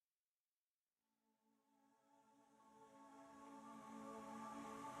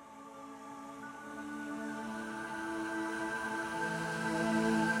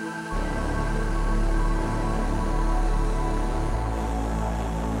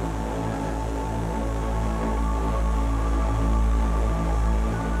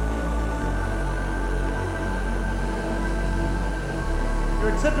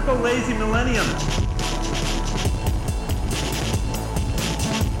Typical lazy millennium.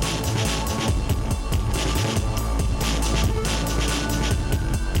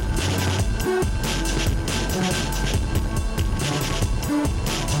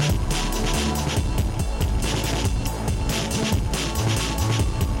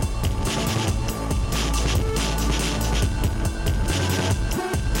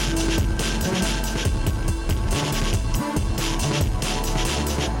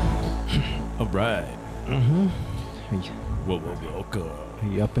 Right. Mm-hmm. Welcome. Are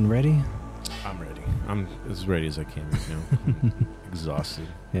you up and ready? I'm ready. I'm as ready as I can right now. I'm exhausted.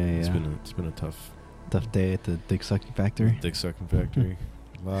 Yeah. It's been a tough day at the dick sucking factory. dick sucking factory.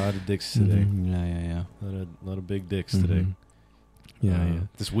 A lot of dicks today. Mm-hmm. Yeah. A lot of big dicks today. Yeah.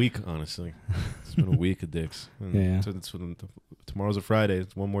 This week, honestly, it's been a week of dicks. And Yeah. So tomorrow's a Friday.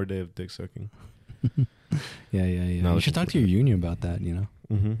 It's one more day of dick sucking. Yeah. Not You should talk to your union about that. You know.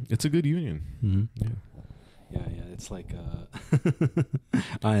 Mm-hmm. It's a good union. Mm-hmm. Yeah. Yeah. It's like I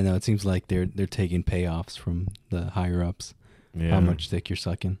don't know. It seems like they're taking payoffs from the higher ups. Yeah. How much dick you're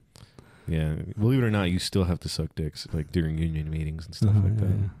sucking. Yeah. Believe it or not, you still have to suck dicks like during union meetings and stuff like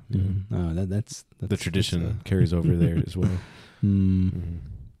that. Yeah. Mm-hmm. Oh, that's the tradition carries over there as well.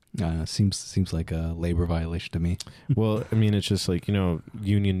 Seems like a labor violation to me. Well, I mean, it's just like,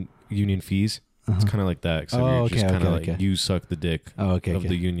 union fees. It's kind of like that. Except you're just kind of like you suck the dick of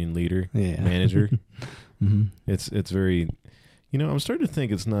the union leader, manager. Mm-hmm. It's very, I'm starting to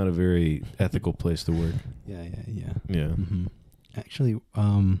think it's not a very ethical place to work. Yeah. Mm-hmm. Actually,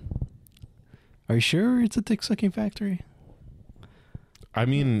 are you sure it's a dick sucking factory? I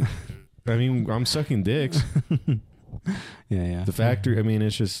mean, I'm sucking dicks. Yeah. The factory. I mean,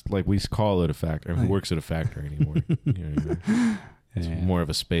 it's just like we call it a factory. I mean, who works at a factory anymore? It's more of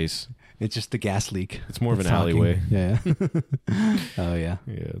a space. It's just the gas leak. It's more of an alleyway. Yeah. Oh yeah.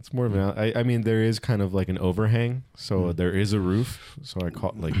 Yeah, it's more of an. I mean, there is kind of like an overhang, so there is a roof. So I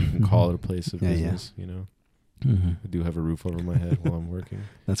call you can call it a place of business. Mm-hmm. I do have a roof over my head while I'm working.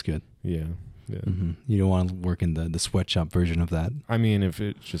 That's good. Yeah. Mm-hmm. You don't want to work in the sweatshop version of that. I mean, if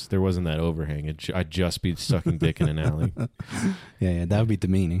it just there wasn't that overhang, I'd just be sucking dick in an alley. Yeah, that would be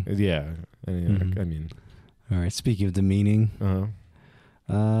demeaning. Yeah, I mean. All right. Speaking of demeaning,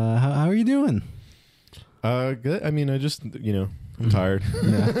 how are you doing? Good. I mean, I just I'm tired.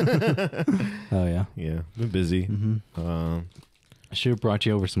 Yeah. Oh yeah. Yeah, been busy. Mm-hmm. I should have brought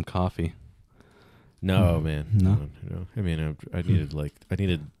you over some coffee. No, man. No. I mean, I needed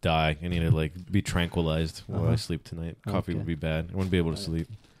to die. I needed to be tranquilized while I sleep tonight. Coffee would be bad. I wouldn't be able to sleep.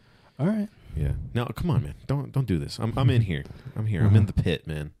 All right. Yeah. No, come on, man. Don't do this. I'm in here. I'm here. I'm in the pit,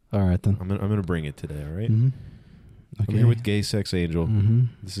 man. All right then. I'm gonna bring it today. All right. Mm-hmm. Okay. I'm here with Gay Sex Angel. Mm-hmm.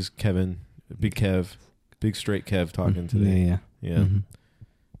 This is Kevin, Big Kev, Big Straight Kev talking today. Yeah. Mm-hmm.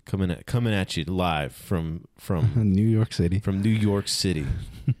 Coming at you live from New York City. From New York City.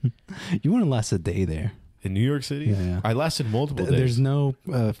 You want to last a day there. In New York City? Yeah. I lasted multiple days. There's no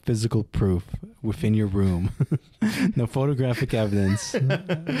physical proof within your room. No photographic evidence.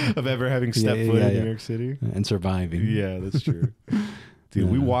 Of ever having stepped foot in New York City? And surviving. Yeah, that's true. Dude,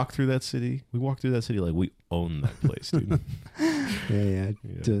 we walked through that city. We walked through that city like we own that place, dude. Yeah.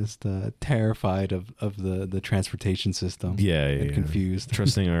 Just terrified of the transportation system. Yeah. Confused.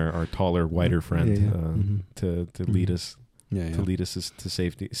 Trusting our taller, whiter friend to lead us. Yeah. To lead us to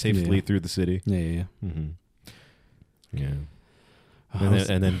safely through the city. Yeah. Mm-hmm. Yeah.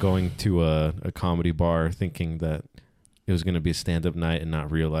 And then going to a comedy bar thinking that it was going to be a stand-up night and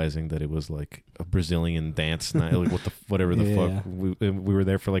not realizing that it was like a Brazilian dance night, like whatever the fuck. We were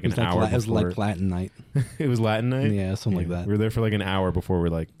there for like an hour before. It was like Latin night. It was Latin night? Yeah, something like that. We were there for like an hour before we're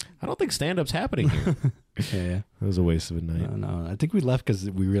like, I don't think stand-up's happening here. Yeah. It was a waste of a night. No. I think we left because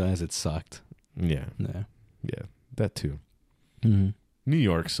we realized it sucked. Yeah. Yeah. That too. Mm-hmm. New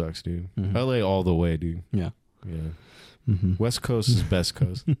York sucks, dude. Mm-hmm. LA all the way, dude. Yeah. Mm-hmm. West Coast is best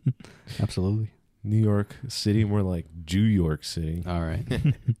coast. Absolutely. New York City, more like Jew York City. All right.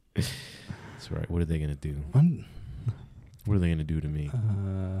 That's right. What are they going to do? What are they going to do to me?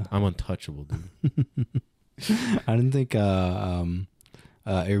 I'm untouchable, dude. I didn't think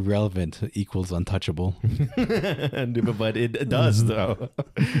irrelevant equals untouchable. But it does, though.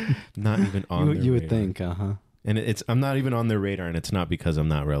 Not even on their You would radar. think, And I'm not even on their radar, and it's not because I'm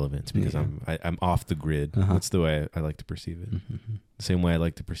not relevant. It's because I'm off the grid. That's the way I like to perceive it. Mm-hmm. The same way I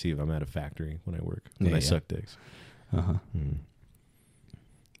like to perceive I'm at a factory when I work, when I suck dicks. Damn,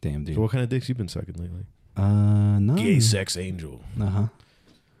 dude. So what kind of dicks you been sucking lately? No. Gay Sex Angel.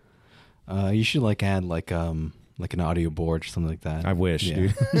 You should add like an audio board or something like that. I wish,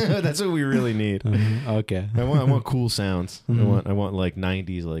 dude. That's what we really need. Okay. I want cool sounds. I want like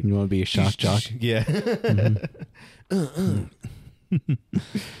 90s like. You want to be a shock jock? Yeah.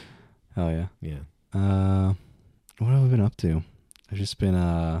 Oh yeah. Yeah. What have I been up to? I've just been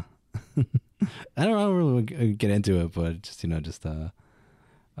I don't really get into it, but just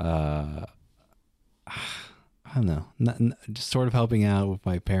I don't know, just sort of helping out with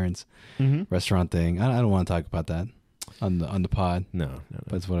my parents' restaurant thing. I don't want to talk about that on the pod. No.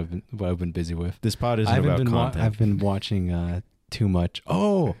 But it's what I've been busy with. This pod isn't about content. I've been watching too much.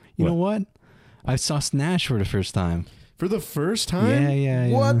 Oh, you know what? I saw Snatch for the first time. For the first time? Yeah.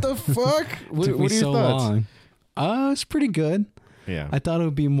 What the fuck? What are your thoughts? Long. It's pretty good. Yeah. I thought it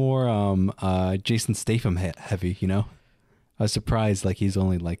would be more Jason Statham heavy, you know? I was surprised, like, he's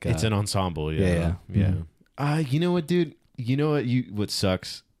only like... it's an ensemble, yeah. You know what, dude? You know what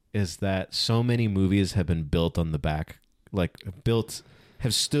sucks is that so many movies have been built on the back,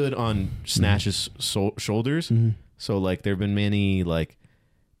 have stood on Snatch's shoulders. So, like, there have been many, like,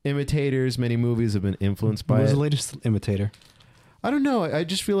 imitators. Many movies have been influenced by it. What was the latest imitator? I don't know. I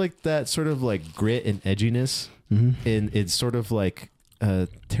just feel like that sort of, like, grit and edginess, and it's sort of, like,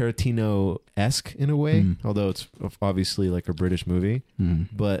 Tarantino-esque in a way, although it's obviously like a British movie.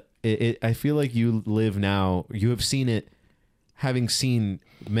 But I feel like you have seen it, having seen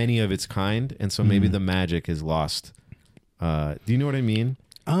many of its kind, and so maybe the magic is lost. Do you know what I mean?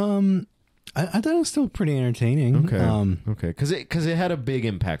 I thought it was still pretty entertaining. Okay, because it had a big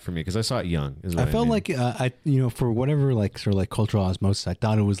impact for me because I saw it young. I felt like for whatever like sort of like cultural osmosis, I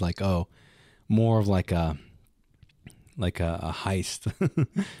thought it was like more of like a heist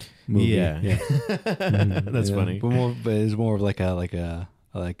movie. Yeah. That's funny. But it's more of like a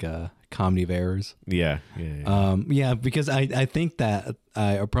comedy of errors. Yeah. Because I think that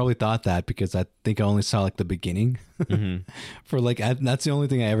I probably thought that because I think I only saw like the beginning for like that's the only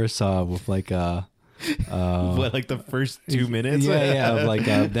thing I ever saw with like what, like the first 2 minutes? of like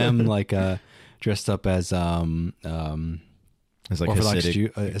them like dressed up as like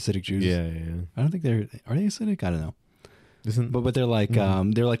Hasidic Jews. Yeah. I don't think are they Hasidic? I don't know. But they're like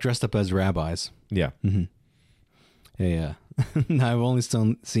they're like dressed up as rabbis. Yeah. Yeah. I've only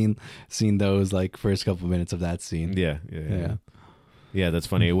still seen those like first couple minutes of that scene. Yeah, that's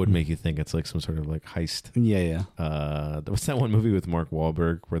funny. It would make you think it's like some sort of like heist. Yeah. What's that one movie with Mark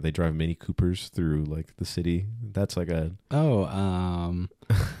Wahlberg where they drive Mini Coopers through like the city? That's like a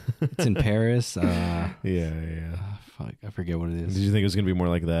it's in Paris. Yeah. Fuck, I forget what it is. Did you think it was gonna be more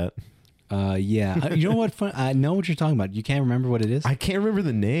like that? Yeah. You know what? I know what you're talking about. You can't remember what it is? I can't remember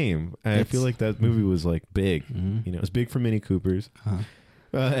the name. I feel like that movie was like big. You know, it was big for Mini Coopers.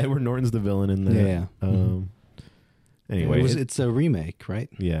 Edward Norton's the villain in there. Yeah. Anyway, it's a remake, right?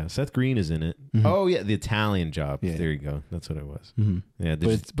 Yeah, Seth Green is in it. Oh yeah, The Italian Job. Yeah. There you go. That's what it was. Yeah,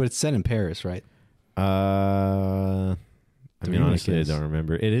 but it's set in Paris, right? I mean, honestly, I don't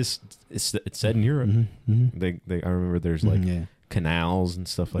remember. It's set in Europe. I remember there's like canals and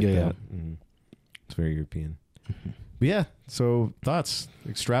stuff like that. It's very European. But yeah, so thoughts,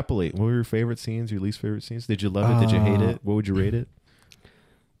 extrapolate. What were your favorite scenes, your least favorite scenes? Did you love it? Did you hate it? What would you rate it?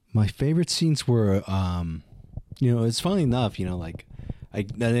 My favorite scenes were it's funny enough, like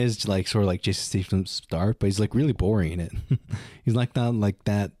that is like sort of like Jason Statham's start, but he's like really boring in it. He's like not like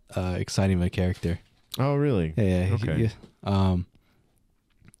that exciting of a character. Oh really? Yeah. Okay.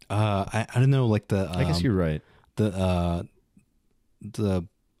 I don't know, like I guess you're right. The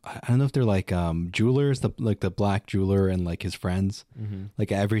I don't know if they're like jewelers, the black jeweler and like his friends.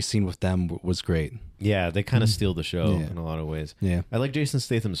 Like every scene with them was great. Yeah, they kind of steal the show in a lot of ways. Yeah, I like Jason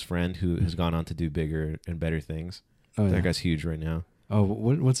Statham's friend who has gone on to do bigger and better things. That guy's huge right now. Oh,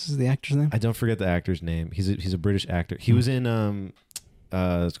 what's the actor's name? I don't forget the actor's name. He's a British actor. He was in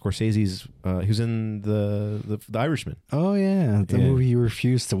Scorsese's. He was in the Irishman. Oh yeah, the movie you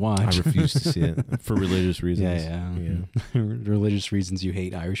refused to watch. I refused to see it for religious reasons. Yeah. Religious reasons you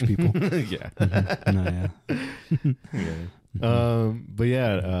hate Irish people. Yeah. But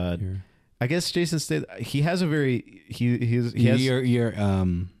yeah, I guess Jason Statham. He has a very he has.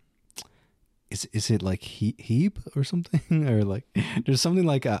 Is it like Hebe or something or like there's something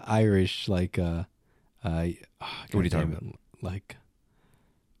like Irish like what are you talking about? Like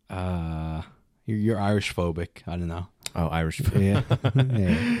you're Irish phobic. I don't know. Oh, Irish. Yeah.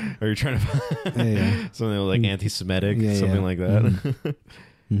 Are you trying to something like anti-Semitic, something like that?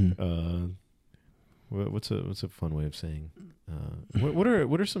 What's a fun way of saying? What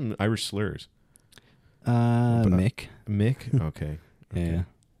are some Irish slurs? Mick. Mick. Okay. Yeah.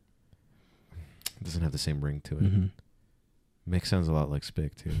 It doesn't have the same ring to it. Mick sounds a lot like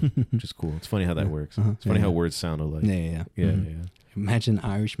Spick too, which is cool. It's funny how that works. It's funny how words sound alike. Yeah. Imagine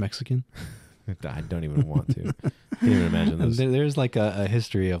Irish Mexican. I don't even want to. Can't even imagine this. There's like a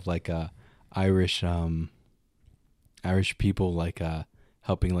history of like Irish people like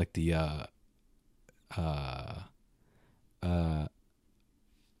helping like the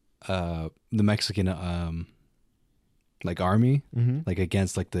Mexican like army like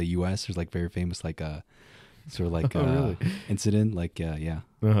against like the US. There's like very famous like sort of like really? incident like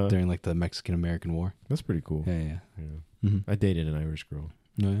during like the Mexican American War. That's pretty cool. Yeah. I dated an Irish girl.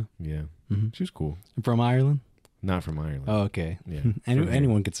 Oh Yeah. She was cool. From Ireland? Not from Ireland. Oh, okay. Yeah.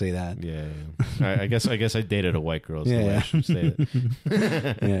 Anyone could say that. Yeah. I guess I dated a white girl. So I should say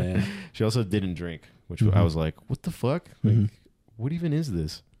it. Yeah. She also didn't drink, which I was like, what the fuck? Like, what even is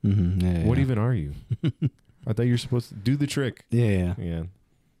this? What even are you? I thought you were supposed to do the trick. Yeah.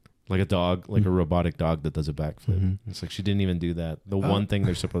 Like a dog, like a robotic dog that does a backflip. It's like she didn't even do that. The one thing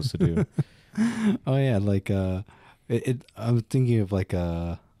they're supposed to do. Oh yeah, like I was thinking of like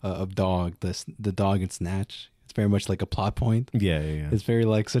a dog, the dog in Snatch. It's very much like a plot point. Yeah. It's very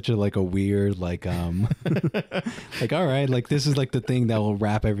like such a like a weird like like all right, like this is like the thing that will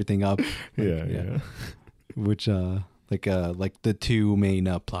wrap everything up. Like, Yeah. Which like the two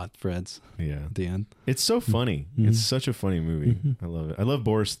main plot threads. Yeah. At the end. It's so funny. It's such a funny movie. I love it. I love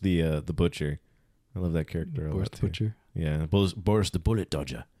Boris the butcher. I love that character. Boris the Butcher. Yeah, Boris the Bullet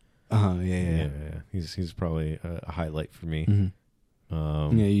Dodger. Yeah. He's probably a highlight for me.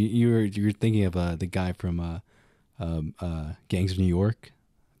 You were thinking of the guy from Gangs of New York,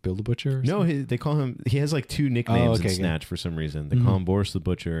 Bill the Butcher. Or no, something? they call him. He has like two nicknames in Snatch for some reason. They call him Boris the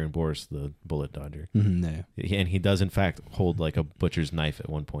Butcher and Boris the Bullet Dodger. No. And he does in fact hold like a butcher's knife at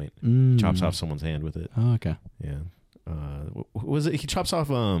one point. Chops off someone's hand with it. Oh, okay. Yeah. Was it? He chops off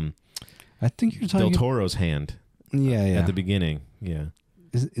I think you're talking Del Toro's hand. Yeah. At the beginning. Yeah.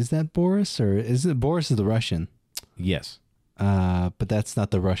 Is that Boris or is it Boris is the Russian? Yes. But that's not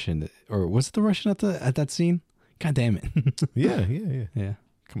the Russian, or was it the Russian at that scene? God damn it. Yeah.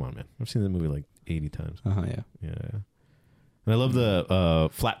 Come on, man. I've seen that movie like 80 times. Yeah. And I love the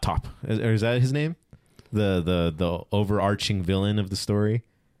Flat Top. Is that his name? The overarching villain of the story.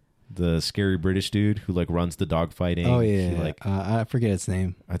 The scary British dude who like runs the dogfighting. Oh yeah. I forget its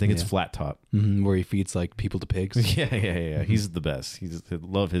name. I think it's Flat Top. Where he feeds like people to pigs. Yeah. He's the best. I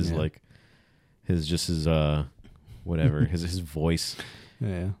love his like his whatever his voice.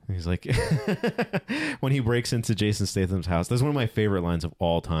 Yeah. He's like when he breaks into Jason Statham's house. That's one of my favorite lines of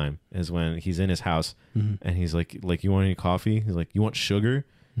all time. Is when he's in his house and he's like you want any coffee? He's like, you want sugar?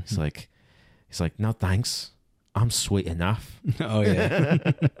 He's like no thanks. I'm sweet enough. Oh yeah.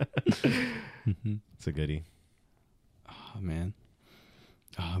 It's a goodie. Oh man.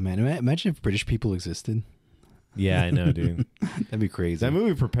 Imagine if British people existed. Yeah, I know, dude. That'd be crazy. That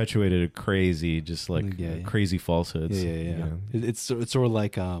movie perpetuated a crazy, just like crazy falsehoods. Yeah. It's sort of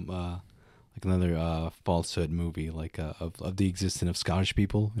like another falsehood movie, like of the existence of Scottish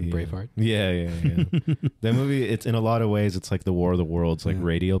people in Braveheart. Yeah. That movie, it's in a lot of ways, it's like the War of the Worlds, like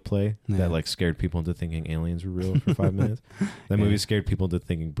radio play that like scared people into thinking aliens were real for 5 minutes. That movie scared people into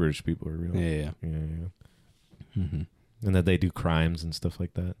thinking British people were real. Yeah. And that they do crimes and stuff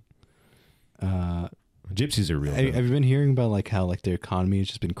like that. Gypsies are real. Have you been hearing about like how like their economy has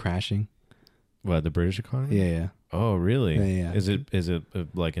just been crashing? What, the British economy? Yeah. Oh, really? Yeah. Is it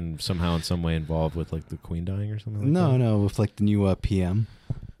like in some way involved with like the Queen dying or something? Like that? No, with like the new PM.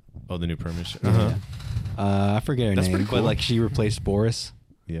 Oh, the new Prime Minister. I forget her name, cool. but like she replaced Boris.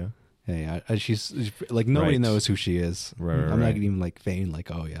 Yeah. She's like nobody knows who she is. Right. I'm not even like feign like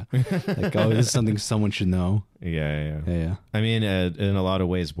like this is something someone should know. Yeah. I mean, in a lot of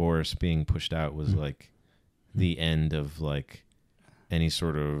ways, Boris being pushed out was like the end of like any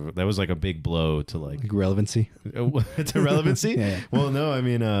sort of, that was like a big blow to like relevancy. To relevancy. Yeah. Well, no, I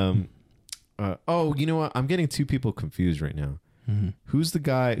mean, you know what? I'm getting two people confused right now. Who's the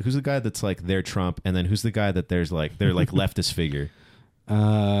guy that's like their Trump, and then who's the guy that there's like their like leftist figure?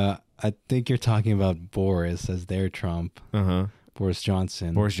 I think you're talking about Boris as their Trump. Boris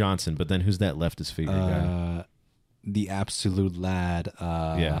Johnson. But then who's that leftist figure guy? The absolute lad.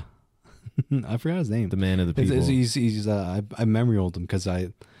 I forgot his name. The man of the people. He's I memory hold him because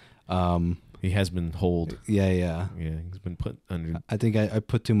he has been holed. Yeah. He's been put under. I think I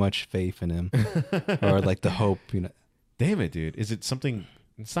put too much faith in him, or like the hope. Damn it, dude! Is it something?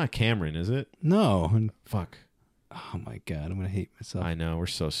 It's not Cameron, is it? No. Fuck. Oh my god, I'm gonna hate myself. I know, we're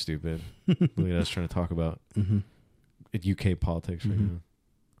so stupid. Look at us trying to talk about UK politics right now.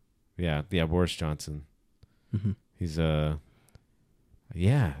 Yeah, Boris Johnson. He's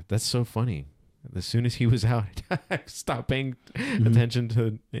yeah, that's so funny. as soon as he was out, I stopped paying attention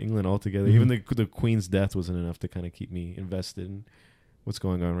to England altogether. Even the Queen's death wasn't enough to kind of keep me invested in what's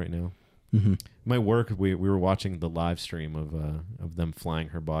going on right now. My work, we were watching the live stream of them flying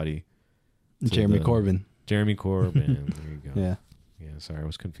her body. Jeremy Corbyn. There you go. Yeah. Yeah, sorry, I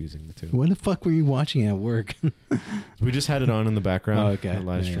was confusing the two. What the fuck were you watching at work? We just had it on in the background, okay. the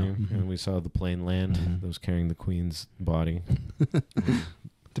live stream, and we saw the plane land that was carrying the Queen's body.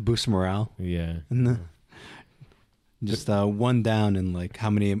 To boost morale. Yeah. Just one down and like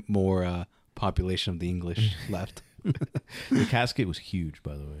how many more population of the English left. The casket was huge,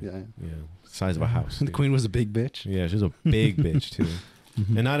 by the way. Yeah. Size of a house. The Queen was a big bitch. Yeah, she was a big bitch too.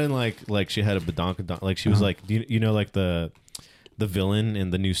 And not in like she had a badonkadonk. Like she was like, you know, like the villain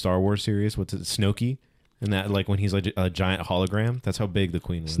in the new Star Wars series. What's it, Snoke? And that, like when he's like a giant hologram. That's how big the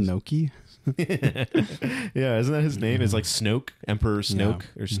Queen was. Snoke? Yeah, isn't that his name? It's like Snoke, Emperor Snoke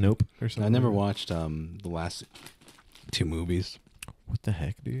or Snope or something. I never watched the last 2 movies. What the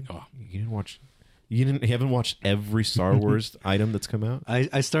heck, dude? Oh, you haven't watched every Star Wars item that's come out?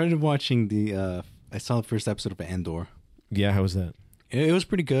 I started watching I saw the first episode of Andor. Yeah, how was that? It was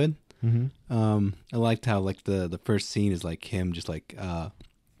pretty good. I liked how like the first scene is like him just like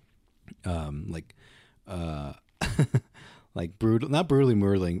like brutal, not brutally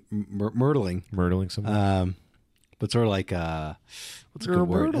murdering something. but sort of like what's a good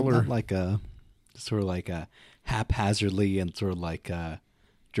word? Not like sort of like haphazardly and sort of like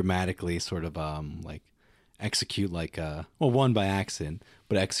dramatically sort of like execute like one by accident,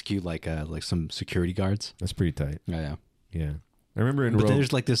 but execute like some security guards. That's pretty tight. Yeah. I remember But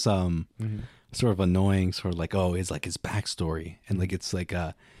there's like this sort of annoying sort of like it's like his backstory, and like it's like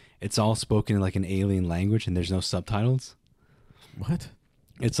it's all spoken in like an alien language, and there's no subtitles. What?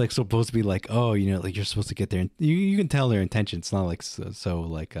 It's like supposed to be like, oh, you know, like you're supposed to get there. You can tell their intention. It's not like so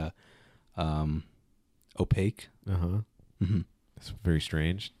like opaque. That's very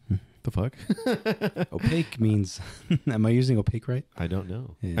strange. The fuck? Opaque means. Am I using opaque right? I don't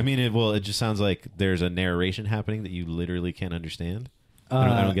know. Yeah. I mean, it just sounds like there's a narration happening that you literally can't understand.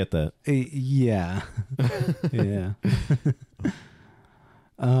 I don't get that. Yeah. Yeah.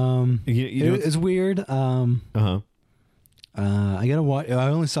 It's weird. I gotta watch. I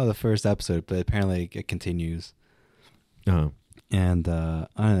only saw the first episode, but apparently it continues. And I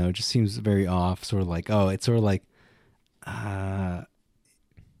don't know. It just seems very off. Sort of like, it's sort of like.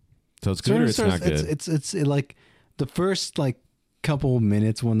 So it's good or it's not good? It's like the first like couple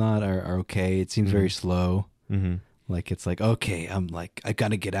minutes will not are okay. It seems very slow. Like it's like, okay, I'm like I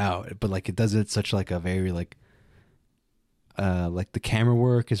gotta get out, but like it does it such like a very like the camera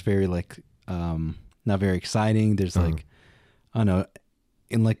work is very like not very exciting. There's like I don't know,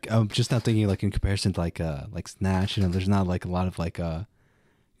 in like I'm just not thinking like in comparison to like Snatch, you know, there's not like a lot of like you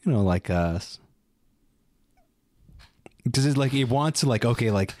know, like because it's like he wants to like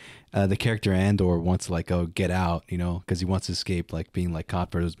the character Andor wants to like get out, you know, because he wants to escape like being like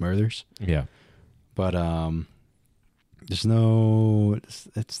caught for those murders. Yeah, but there's no,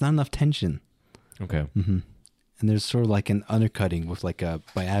 it's not enough tension. Okay. And there's sort of like an undercutting with like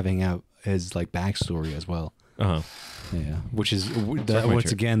by having out his like backstory as well. Yeah, which is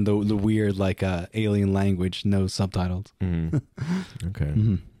once again the weird like alien language, no subtitles.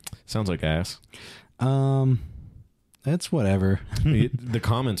 Okay. Sounds like ass. That's whatever. The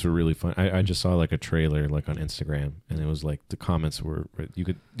comments were really fun. I just saw like a trailer like on Instagram, and it was like the comments were you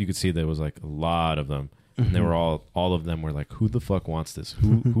could see there was like a lot of them, and they were all of them were like, who the fuck wants this?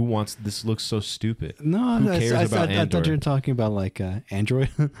 Who wants this? Looks so stupid. No, who cares about Andor? I thought you were talking about like Android.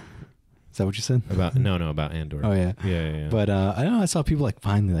 Is that what you said? About about Andor. Oh yeah. Yeah. But I know I saw people like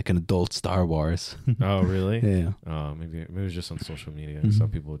finally like an adult Star Wars. Oh really? Yeah. Oh, maybe it was just on social media. I saw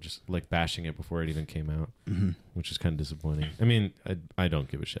people just like bashing it before it even came out, which is kind of disappointing. I mean, I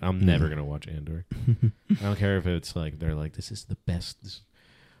don't give a shit. I'm never gonna watch Andor. I don't care if it's like they're like this is the best.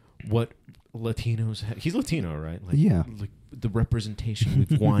 What Latinos he's Latino, right? Like, yeah. Like the representation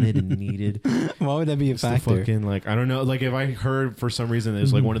we've wanted and needed. Why would that be a factor? Fucking, like, I don't know. Like if I heard for some reason it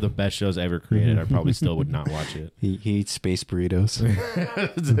was like one of the best shows ever created, I probably still would not watch it. He eats space burritos.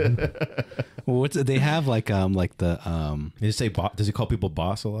 Well, what's they have like the They just say does he call people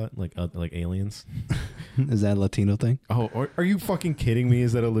boss a lot? Like aliens? Is that a Latino thing? Oh, are you fucking kidding me?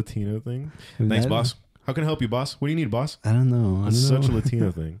 Is that a Latino thing? Thanks, boss. How can I help you, boss? What do you need, boss? I don't know. It's such a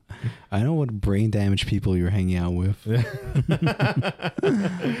Latino thing. I know what brain damaged people you're hanging out with.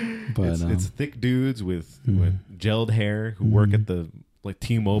 But it's thick dudes with gelled hair who work at the like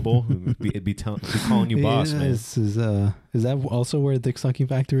T-Mobile, it'd be calling you boss, man. Is that also where Dick Sucking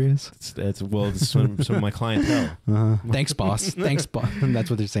Factory is? It's some of my clientele. Thanks, boss. Thanks, boss. That's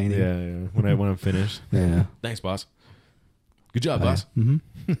what they're saying. Yeah. When I'm finished. Yeah. Thanks, boss. Good job, boss.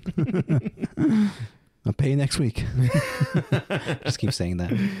 I'll pay you next week. Just keep saying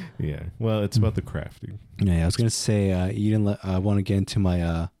that. Yeah. Well, it's about the craft, dude. Yeah, I was gonna say you didn't. I want to get into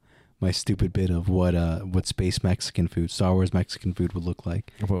my my stupid bit of what space Mexican food, Star Wars Mexican food would look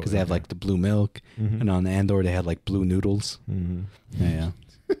like, because they have like the blue milk, and on Andor they had like blue noodles. Yeah.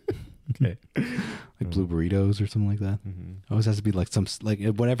 Okay. Like blue burritos or something like that. Always has to be like some like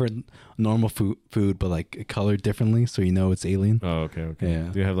whatever normal food, but like colored differently, so you know it's alien. Oh, okay. Yeah.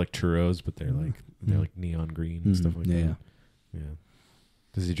 Do you have like churros, but they're like neon green and stuff like that? Yeah.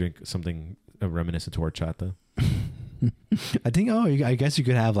 Does he drink something reminiscent to horchata? I think. I guess you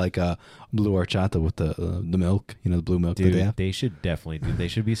could have like a blue horchata with the milk. You know, the blue milk. Dude, that they have. They should definitely do. They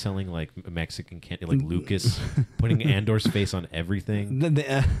should be selling like Mexican candy, like Lucas, putting Andor's face on everything.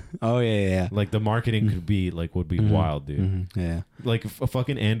 Oh yeah. Like the marketing would be wild, dude. Yeah. Like a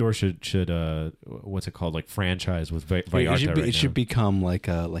fucking Andor should what's it called, like franchise with Vallarta. It should become like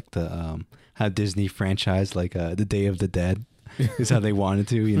the how Disney franchise like the Day of the Dead is how they wanted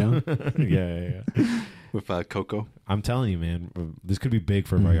to. You know. Yeah. With Coco. I'm telling you, man, this could be big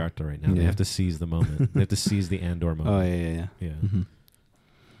for Vallarta right now. They have to seize the moment. They have to seize the Andor moment. Oh yeah.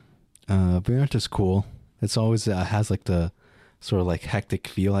 Vallarta's cool. It's always has like the sort of like hectic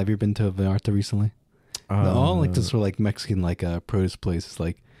feel. Have you been to Vallarta recently? All like the sort of like Mexican like produce places.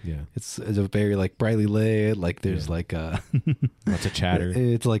 Like it's a very like brightly lit. Like there's like lots of chatter.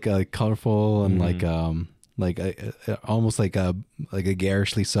 It's like colorful and like almost like a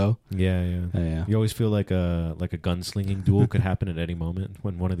garishly so. Yeah. You always feel like a gunslinging duel could happen at any moment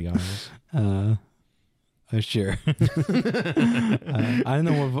when one of the aisles. Sure. I don't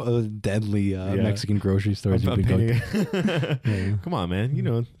know what deadly Mexican grocery stores you've been going. Come on, man. You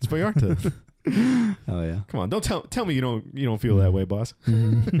know it's Vallarta. Oh yeah. Come on, don't tell me you don't feel that way, boss.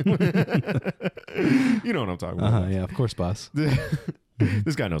 You know what I'm talking about. Yeah, of course, boss.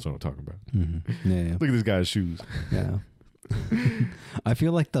 This guy knows what I'm talking about. Yeah. Look at this guy's shoes. Yeah. I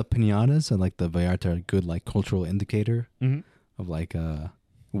feel like the piñatas and like the Vallarta are a good like cultural indicator of like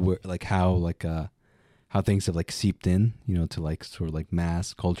how things have like seeped in, you know, to like sort of like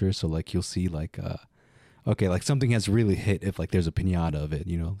mass culture. So like you'll see like okay, like something has really hit if like there's a piñata of it,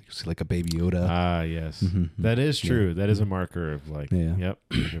 you know, you see like a Baby Yoda. Ah, yes. That is true. Yeah. That is a marker of like, yep.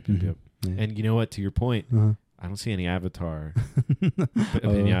 Yeah. And you know what, to your point, I don't see any Avatar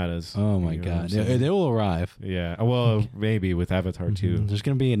piñatas. Oh my God. They will arrive. Yeah. Well, maybe with Avatar too. There's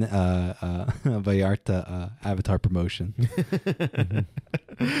going to be an Vallarta Avatar promotion.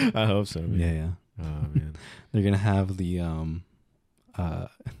 I hope so, man. Yeah. Oh, man. They're going to have the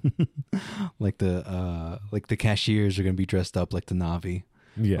like the cashiers are going to be dressed up like the Na'vi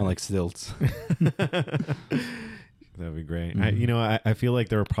on like stilts. That'd be great. I feel like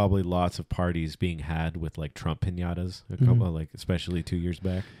there were probably lots of parties being had with like Trump piñatas, a couple like especially 2 years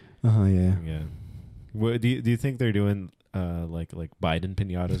back. Yeah. What do you think they're doing like Biden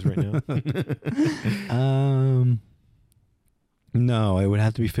piñatas right now? No, it would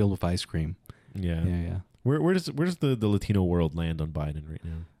have to be filled with ice cream. Yeah. Where does the Latino world land on Biden right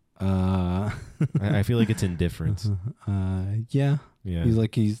now? I feel like it's indifference. Yeah.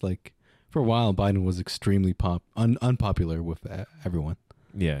 He's like for a while Biden was extremely unpopular with everyone.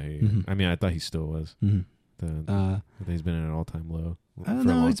 Yeah. I mean, I thought he still was. He's been at an all-time low. I don't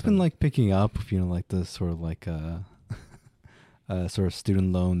know. It's been like picking up, you know, like the sort of like sort of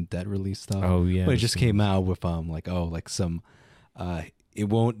student loan debt relief stuff. Oh yeah. But it just came out with some it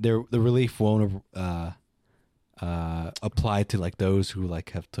won't the relief won't apply to like those who like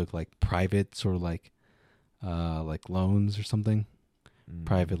have took like private sort of like loans or something.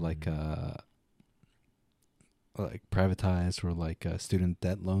 Private like privatized or like student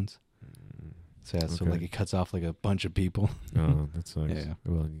debt loans. So yeah, so like it cuts off like a bunch of people. Oh, that sucks. Yeah.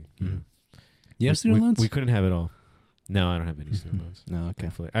 Well, you have student loans? We couldn't have it all. No, I don't have any student loans. No, okay.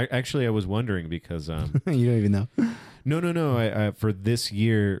 I was wondering because you don't even know. No. I for this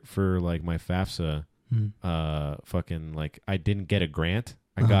year for like my FAFSA, fucking like I didn't get a grant.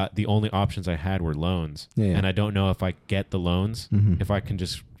 I got the only options I had were loans, and I don't know if I get the loans, if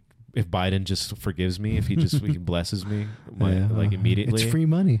Biden just forgives me, if he blesses me like immediately. It's free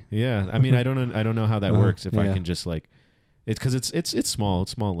money. Yeah, I mean I don't know how that works. If I can just like, it's because it's small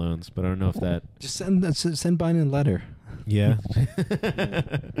loans, but I don't know if that just send Biden a letter. Yeah.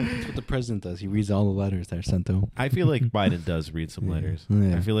 That's what the president does. He reads all the letters that are sent to him. I feel like Biden does read some letters.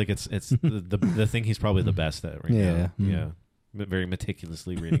 I feel like it's the thing he's probably the best at right now. Yeah. very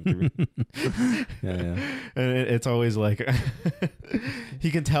meticulously reading through. Yeah. And it's always like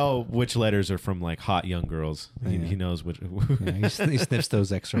he can tell which letters are from like hot young girls. He knows which. He sniffs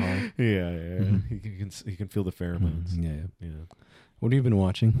those extra hard. Yeah. He can feel the pheromones. Yeah. What have you been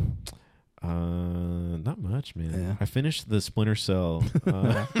watching? Not much, man. Yeah. I finished the Splinter Cell.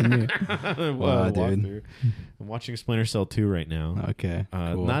 Wow, dude. I'm watching Splinter Cell 2 right now. Okay.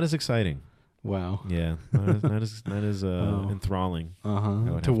 Cool. Not as exciting. Wow. Yeah, not as enthralling.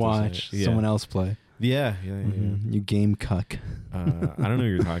 To watch someone else play. Yeah. You game cuck. I don't know what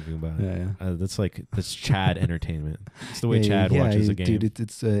you're talking about. Yeah. That's Chad entertainment. It's the way Chad watches a game. Dude,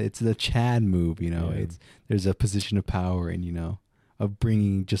 it's the Chad move. You know, there's a position of power, and of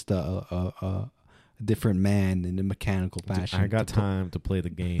bringing just a different man in a mechanical fashion. I got time to play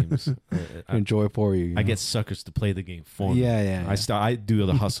the games. Enjoy for you. I get suckers to play the game for me. Yeah. I do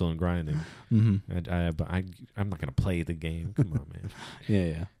the hustle and grinding. Mm-hmm. I'm not gonna play the game. Come on, man.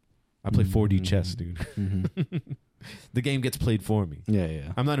 Yeah. I play 4D chess, dude. Mm-hmm. The game gets played for me.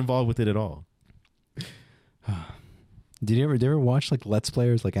 Yeah. I'm not involved with it at all. Did you ever watch like Let's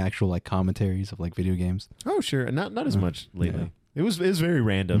Players, like actual like commentaries of like video games? Oh sure, not as much lately. Yeah. It was very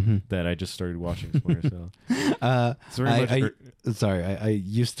random that I just started watching Splinter Cell. I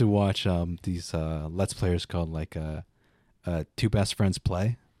used to watch these Let's Players called like Two Best Friends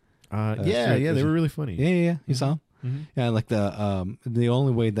Play. They were really funny. Yeah. You saw them? Mm-hmm. Yeah, like the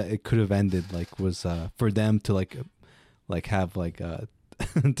only way that it could have ended like was for them to like have like to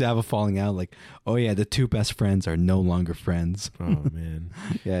have a falling out, like, oh yeah, the two best friends are no longer friends. Oh man.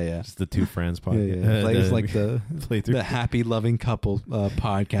 Yeah. It's the Two Friends podcast. Yeah. It's like the happy loving couple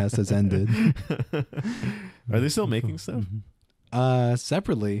podcast has ended. Are they still making stuff?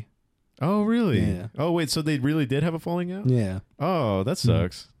 Separately. Oh really? Yeah. Oh wait, so they really did have a falling out? Yeah. Oh, that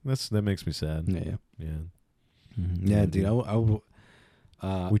sucks. That makes me sad. Yeah. Mm-hmm. Yeah, dude. I would.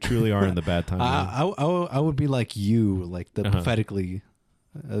 We truly are in the bad time. I would be like you, like the pathetically.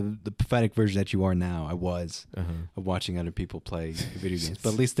 The pathetic version that you are now. I was of watching other people play video games,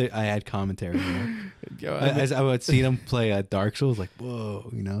 but at least I had commentary. As I would see them play Dark Souls, like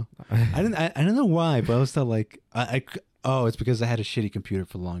whoa, I don't know why, but I was still like, it's because I had a shitty computer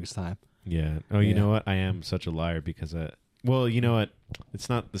for the longest time. Yeah. Oh, you know what? I am such a liar because well, you know what? It's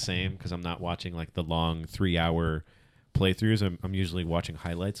not the same because I'm not watching like the long 3-hour playthroughs. I'm usually watching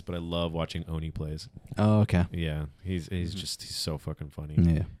highlights, but I love watching Oni plays. Oh, okay. Yeah, he's so fucking funny.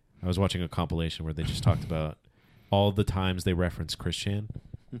 Yeah, I was watching a compilation where they just talked about all the times they reference Christian,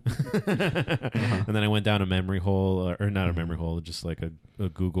 and then I went down a memory hole, or not a memory hole, just like a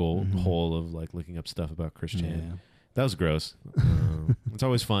Google hole of like looking up stuff about Christian. Yeah. That was gross. It's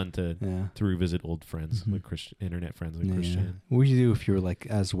always fun to revisit old friends, like internet friends like Christian. What would you do if you were like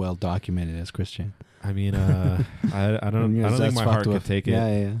as well documented as Christian? I mean, I don't think my heart could take it.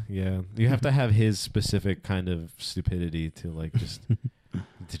 Yeah. You have to have his specific kind of stupidity to like just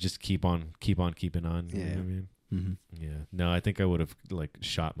keep on keeping on. You know what I mean? Mm-hmm. Yeah. No, I think I would have like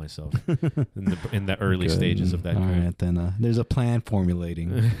shot myself in the early stages of that. All right, then there's a plan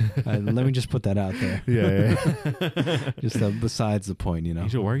formulating. Let me just put that out there. Yeah. Just besides the point,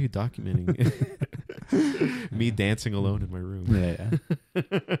 Angel, why are you documenting me dancing alone in my room? Yeah.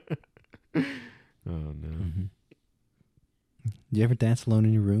 Oh no. Mm-hmm. Do you ever dance alone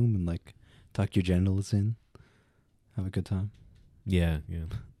in your room and like tuck your genitals in? Have a good time? Yeah.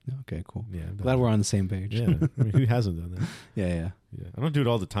 Okay, cool. Yeah. Glad we're on the same page. Yeah. I mean, who hasn't done that? Yeah. I don't do it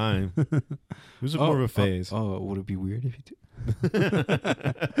all the time. It was more of a phase. Would it be weird if you do?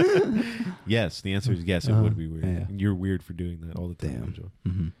 Yes. The answer is yes, it would be weird. Yeah. You're weird for doing that all the time, Damn. Angel.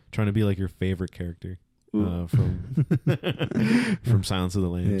 Mm-hmm. Trying to be like your favorite character from Silence of the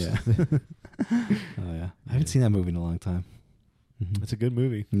Lambs. Yeah. Oh yeah. I haven't seen that movie in a long time. Mm-hmm. It's a good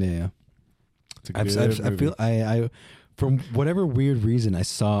movie. Yeah. It's a good I feel I from whatever weird reason I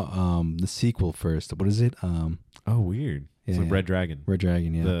saw the sequel first. What is it? Oh, weird. It's a Red Dragon. Red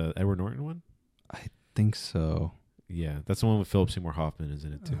Dragon, yeah. The Edward Norton one? I think so. Yeah, that's the one with Philip Seymour Hoffman is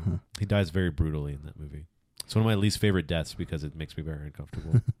in it too. He dies very brutally in that movie. It's one of my least favorite deaths because it makes me very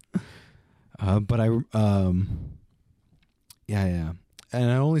uncomfortable. But yeah. And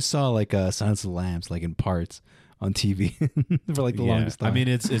I only saw like Silence of the Lambs like in parts on TV for like the longest time. I mean,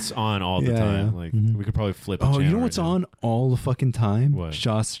 it's on all the time. Like we could probably flip. Oh, you know what's on all the fucking time? What?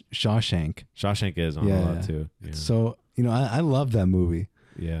 Shawshank. Shawshank is on a lot too. Yeah. So I love that movie.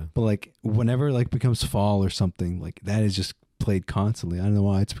 Yeah. But like whenever like becomes fall or something, like that is just played constantly. I don't know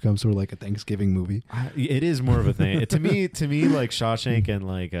why it's become sort of like a Thanksgiving movie. It is more of a thing. to me, like Shawshank and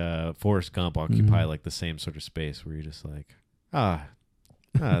like Forrest Gump occupy like the same sort of space where you're just like,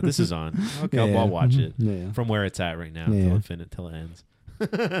 This is on. Okay, I'll watch it from where it's at right now till it ends.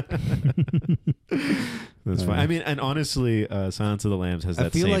 That's fine. I mean, and honestly, Silence of the Lambs has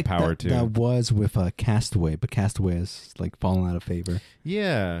that same power too. That was with Castaway, but Castaway has like fallen out of favor.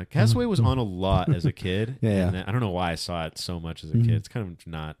 Yeah, Castaway was on a lot as a kid. And I don't know why I saw it so much as a kid. It's kind of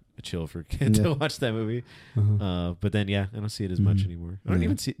not chill for a kid to watch that movie. But then, I don't see it as much anymore. I don't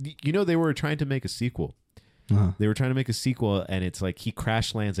even see. You know, they were trying to make a sequel. They were trying to make a sequel, and it's like he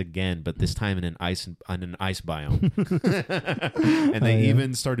crash lands again, but this time in an ice biome. And they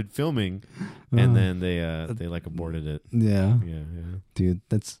even started filming, and then they like aborted it. Yeah. Dude,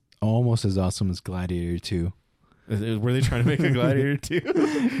 that's almost as awesome as Gladiator 2. Were they trying to make a Gladiator 2?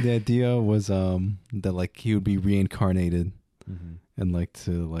 The idea was that like he would be reincarnated, and like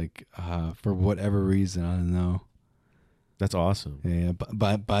to like for whatever reason, I don't know. That's awesome. Yeah,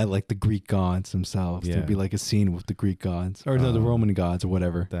 by like the Greek gods themselves. There'd be like a scene with the Greek gods or the Roman gods or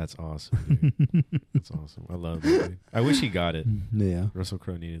whatever. That's awesome. Dude. That's awesome. I love that. Dude. I wish he got it. Yeah, Russell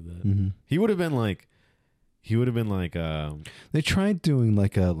Crowe needed that. He would have been like. They tried doing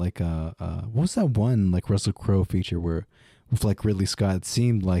like a what was that one like Russell Crowe feature where with like Ridley Scott? It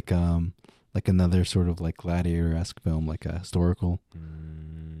seemed like another sort of like Gladiator-esque film, like a historical.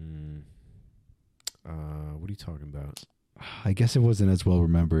 What are you talking about? I guess it wasn't as well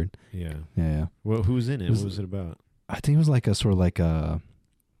remembered. Yeah. Well, who was in it? What was it about? I think it was like a sort of like I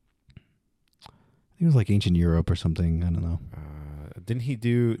think it was like ancient Europe or something. I don't know.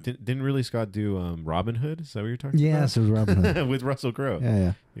 Didn't Ridley Scott do Robin Hood? Is that what you're talking about? Yes, it was Robin Hood. With Russell Crowe.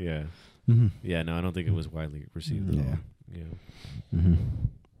 Yeah. Yeah, no, I don't think it was widely received at all. Yeah.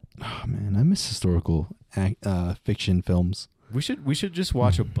 Oh man, I miss historical fiction films. We should just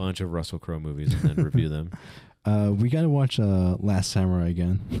watch a bunch of Russell Crowe movies and then review them. We got to watch Last Samurai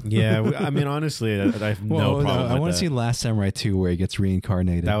again. Yeah, I mean, honestly, I have no problem. I want to see Last Samurai 2 where he gets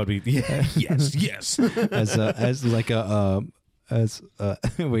reincarnated. That would be yes. as like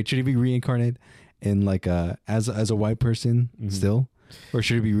wait, should he be reincarnated in like as a white person still? Or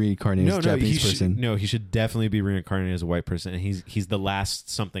should he be reincarnated as a Japanese person? No, he should definitely be reincarnated as a white person, and he's the last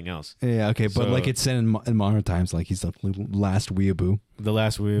something else. Yeah, okay, but like it's said in modern times, like he's the last weeaboo. The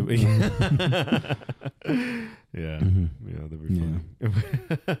last weeaboo. Yeah, that'd be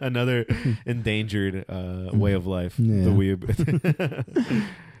funny. Another endangered way of life. The weeaboo.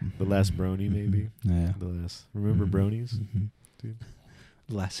 The last brony, maybe. Yeah. The last. Remember bronies, dude?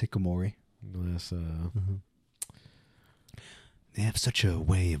 The last hikikomori. The last. They have such a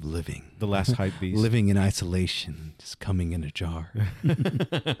way of living. The last hype beast. Living in isolation, just coming in a jar.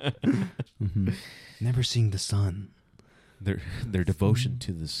 Never seeing the sun. Their devotion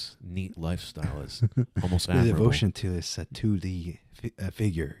to this neat lifestyle is almost admirable. Their devotion to this to the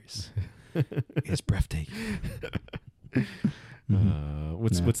figures is breathtaking.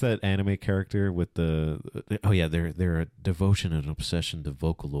 What's that anime character with the their devotion and obsession to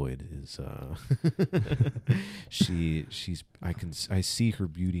Vocaloid is I see her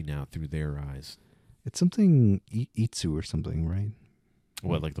beauty now through their eyes. It's something Itsu or something, right?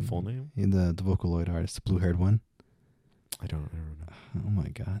 What, like the full name? In the Vocaloid artist, the blue-haired one. I don't know. Oh my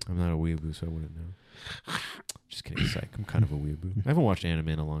god. I'm not a weeaboo, so I wouldn't know. Just kidding, psych. I'm kind of a weeaboo. I haven't watched anime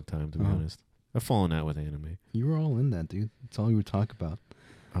in a long time, to be honest. I've fallen out with anime. You were all in that, dude. That's all you would talk about.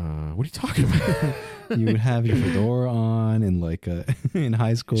 What are you talking about? You would have your fedora on in like in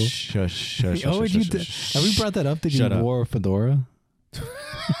high school. Shush. Have we brought that up that you wore a fedora?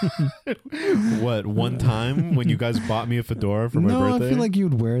 What, one time when you guys bought me a fedora for my birthday? No, I feel like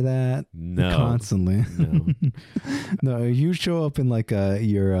you'd wear that constantly. No. No, you show up in like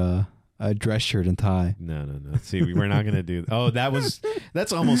your dress shirt and tie. No. See, we're not gonna do. Oh,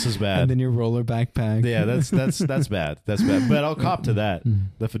 that's almost as bad. And then your roller backpack. Yeah, that's bad. That's bad. But I'll cop to that.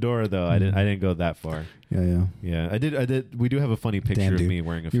 The fedora, though, I didn't go that far. Yeah. I did. We do have a funny picture of me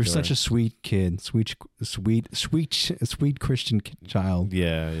wearing a fedora. You're such a sweet kid, sweet Christian child.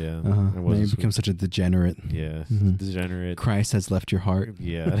 Yeah. Now you become such a degenerate. Yeah, degenerate. Christ has left your heart.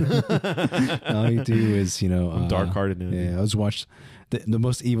 Yeah. All you do is, I'm dark-hearted now. Yeah, I was watched. The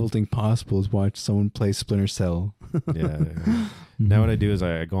most evil thing possible is watch someone play Splinter Cell. Yeah. Now what I do is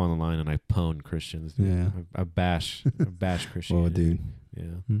I go online and I pwn Christians. Dude. Yeah. I bash Christians. Oh, dude.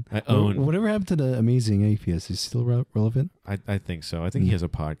 Yeah. I own. Whatever happened to the Amazing Atheist? Is he still relevant? I think so. I think he has a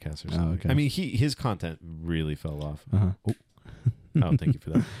podcast or something. Oh, okay. I mean, his content really fell off. Oh, thank you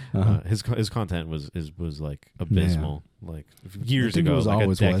for that. His content was like abysmal, like years ago, like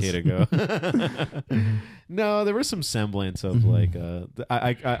a decade ago. No, there was some semblance of like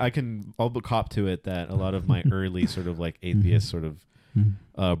I'll cop to it that a lot of my early sort of like atheist sort of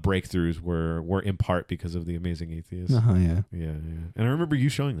breakthroughs were in part because of The Amazing Atheist. Yeah. Yeah. And I remember you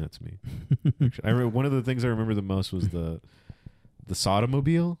showing that to me. Actually, I remember one of the things I remember the most was the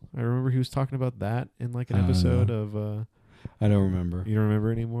Sodomobile. I remember he was talking about that in like an episode of. I don't remember. You don't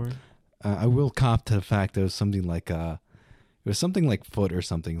remember anymore? I will cop to the fact that it was something like it was something like foot or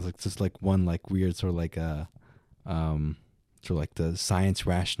something. It's like just like one like weird sort of like sort of like the science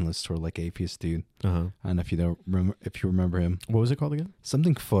rationalist or like atheist dude. I don't know if you remember him. What was it called again?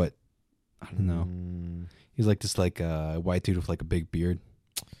 Something foot. I don't know. He's like this like white dude with like a big beard.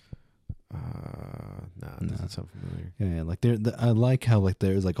 It doesn't sound familiar. Yeah, like I like how like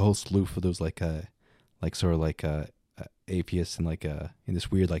there's like a whole slew for those like sort of like atheists and like in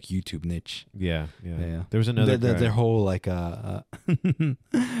this weird like YouTube niche. Yeah. There was another guy. Their whole like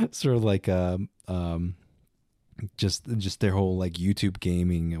sort of like just their whole like YouTube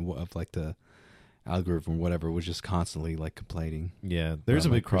gaming of like the algorithm or whatever was just constantly like complaining. Yeah, there's a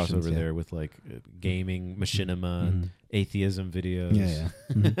big Christians, crossover there with like gaming, machinima, atheism videos. Yeah.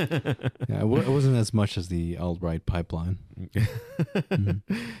 Yeah, it wasn't as much as the alt-right pipeline. Yeah,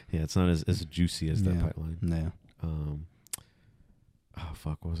 it's not as juicy as that pipeline. Yeah. Oh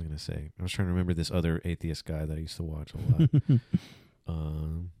fuck, what was I gonna say? I was trying to remember this other atheist guy that I used to watch a lot.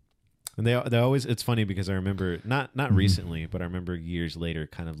 And they always, it's funny because I remember not recently, but I remember years later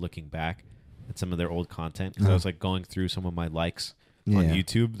kind of looking back at some of their old content because I was like going through some of my likes on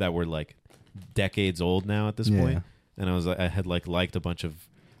YouTube that were like decades old now at this point. And I had like liked a bunch of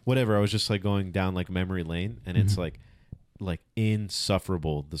whatever. I was just like going down like memory lane, and it's like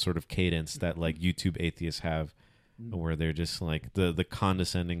insufferable, the sort of cadence that like YouTube atheists have, where they're just like the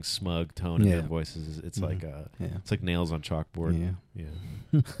condescending, smug tone in their voices. It's like it's like nails on chalkboard. Yeah.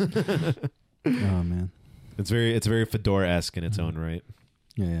 Oh man, it's very Fedora-esque in its own right.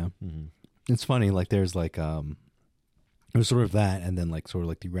 Yeah. It's funny. Like there's like it was sort of that, and then like sort of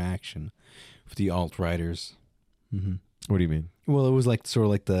like the reaction for the alt-righters. What do you mean? Well, it was like sort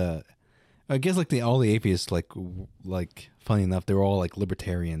of like I guess like all the atheists like funny enough, they were all like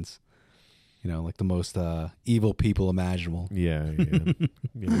libertarians. You know, like the most evil people imaginable. Yeah.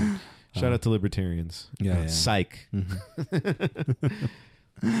 Shout out to libertarians. Yeah. Psych.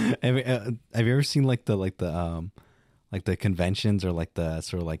 Have you ever seen like the conventions or like the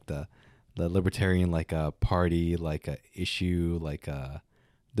sort of like the libertarian like party like issue like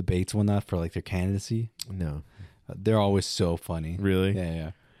debates and whatnot for like their candidacy? No. They're always so funny. Really?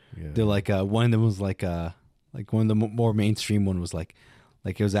 Yeah. They're like one of them was like one of the more mainstream one was like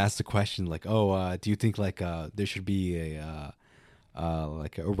it was asked the question like, oh, do you think like there should be a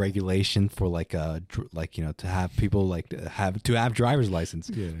like a regulation for like you know, to have people like have driver's license,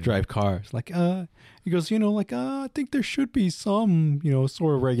 drive cars. Like he goes, you know, like I think there should be some, you know,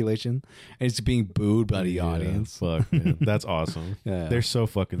 sort of regulation, and it's being booed by the audience. Fuck, man. That's awesome. They're so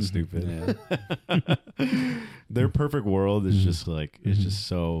fucking stupid. Their perfect world is just like it's just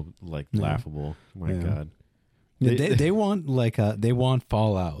so like laughable. My God. They want like they want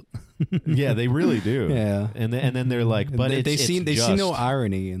Fallout. Yeah, they really do. Yeah, and then they're like, but they see no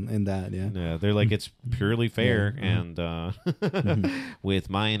irony in that. Yeah, they're like, it's purely fair, and with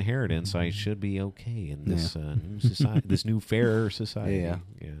my inheritance, I should be okay in this new society, this new fairer society. Yeah.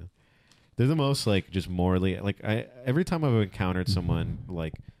 They're the most like just morally like every time I've encountered someone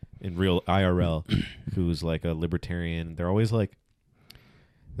like in real IRL who's like a libertarian, they're always like.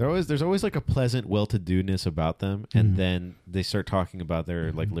 There's always like a pleasant well-to-do-ness about them, and then they start talking about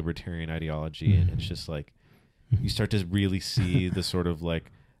their like libertarian ideology, and it's just like you start to really see the sort of like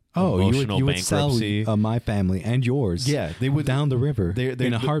emotional you would bankruptcy. Sell my family and yours. Yeah, they would down the river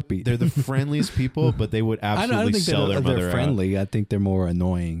in a heartbeat. They're the friendliest people, but they would absolutely I don't think sell their mother they're friendly. I think they're more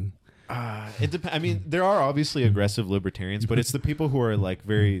annoying. It depends. I mean, there are obviously aggressive libertarians, but it's the people who are like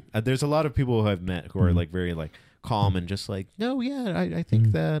very. There's a lot of people who I've met who are like very like. Calm and just like, no, I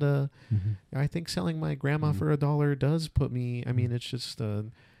think that I think selling my grandma for $1 does put me. I mean, it's just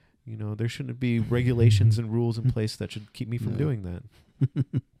you know, there shouldn't be regulations and rules in place that should keep me from doing that.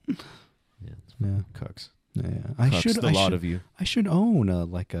 Cucks. Yeah, Cucks, a lot of you. I should own a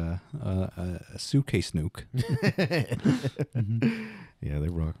suitcase nuke. Yeah, they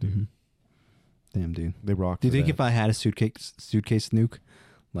rock, dude. Damn, dude, they rock. Do you think if I had a suitcase nuke,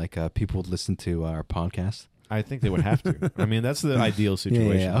 like people would listen to our podcast? I think they would have to. I mean, that's the ideal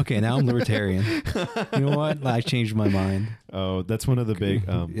situation. Yeah. Okay, now I'm libertarian. You know what? I changed my mind. Oh, that's one of the big.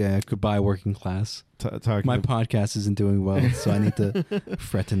 Goodbye, working class. My podcast isn't doing well, so I need to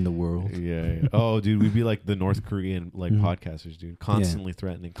threaten the world. Yeah. Oh, dude, we'd be like the North Korean podcasters, dude, constantly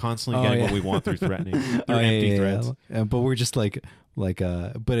threatening, constantly getting what we want through threatening, through empty threats. But we're just but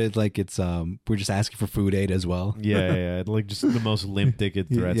it's we're just asking for food aid as well. Yeah, like just the most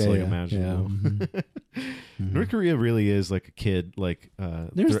limp-dicked threats imaginable. North Korea really is like a kid, like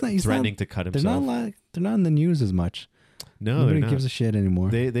threatening to cut himself. They're not in the news as much. No, nobody gives a shit anymore.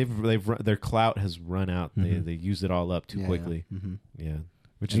 Their clout has run out. They used it all up too quickly. Yeah,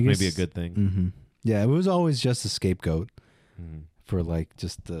 which is maybe a good thing. Yeah, it was always just a scapegoat for like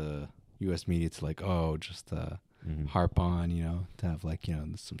just the U.S. media to harp on, to have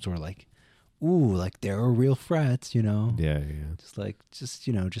some sort of like there are real threats, Yeah.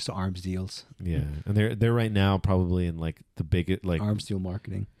 Just arms deals. Yeah, and they're right now probably in like the biggest arms deal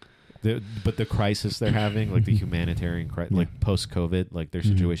marketing. But the crisis they're having, like the humanitarian crisis, like post-COVID, like their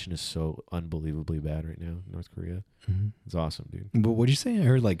situation is so unbelievably bad right now in North Korea. It's awesome, dude. But what did you say? I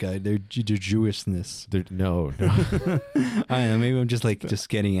heard their Jewishness. No. I don't know. Maybe I'm just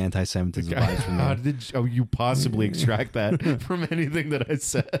getting anti-Semitism vibes from How did you possibly extract that from anything that I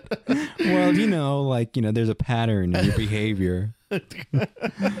said? Well, there's a pattern in your behavior.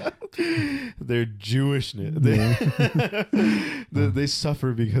 Their Jewishness. They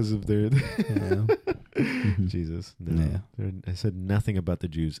suffer because of their Jesus. No. Yeah. I said nothing about the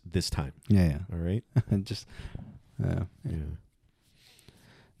Jews this time. Yeah. All right. Just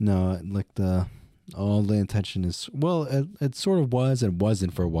no, all the intention is it sort of was and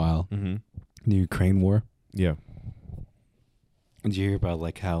wasn't for a while. The Ukraine war. Yeah. Did you hear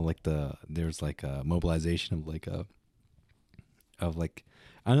about how there's a mobilization of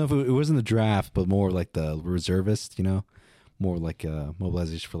I don't know if it wasn't the draft, but more like the reservists, more like a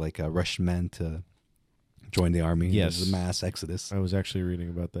mobilization for Russian men to join the army. Yes, there's a mass exodus. I was actually reading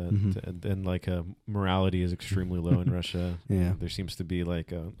about that, and morality is extremely low in Russia. Yeah, there seems to be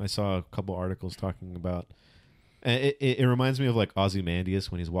I saw a couple articles talking about. It reminds me of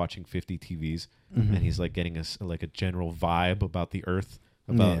Ozymandias when he's watching 50 TVs and he's getting a general vibe about the Earth.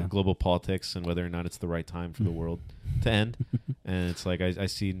 About global politics and whether or not it's the right time for the world to end. And it's I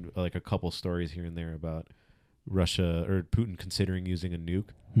seen a couple stories here and there about Russia or Putin considering using a nuke.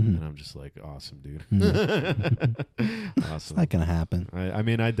 And I'm just awesome, dude. Awesome. It's not going to happen. I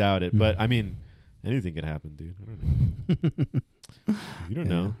mean, I doubt it, but I mean, anything could happen, dude. I don't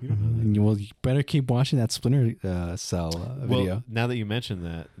know. You don't know. You don't know. Well, you better keep watching that Splinter Cell video. Well, now that you mentioned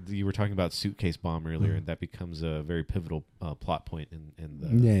that, you were talking about suitcase bomb earlier, and that becomes a very pivotal plot point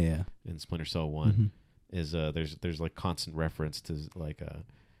in Splinter Cell 1. Is there's constant reference to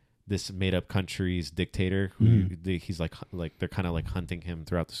this made up country's dictator who he's they're kind of hunting him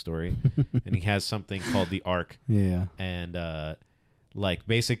throughout the story, and he has something called the Ark. Yeah, and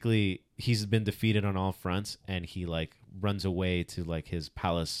basically he's been defeated on all fronts, and he runs away to his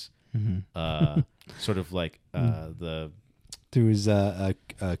palace, sort of the through his a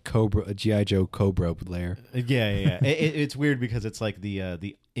G.I. Joe Cobra lair. Yeah. It's weird because it's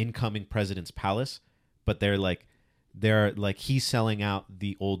the incoming president's palace, but they're he's selling out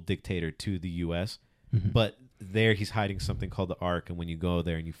the old dictator to the U.S., but there he's hiding something called the Ark, and when you go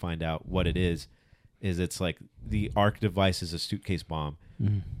there and you find out what it is it's the Ark device is a suitcase bomb.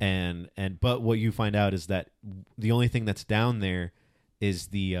 But what you find out is that the only thing that's down there is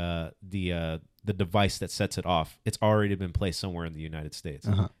the device that sets it off. It's already been placed somewhere in the United States.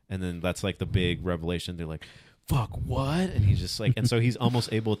 And then that's the big revelation. They're fuck, what? And he's just and so he's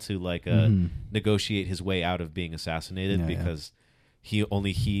almost able to negotiate his way out of being assassinated because he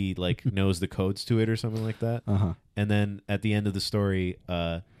knows the codes to it or something like that. And then at the end of the story,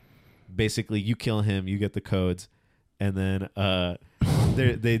 basically you kill him, you get the codes, and then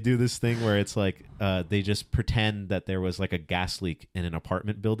they do this thing where it's they just pretend that there was a gas leak in an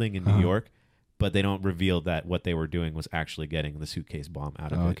apartment building in New York, but they don't reveal that what they were doing was actually getting the suitcase bomb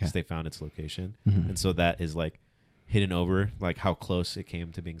out of it because they found its location. And so that is hidden over how close it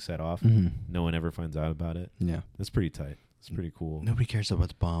came to being set off. No one ever finds out about it. Yeah, that's pretty tight. It's pretty cool. Nobody cares about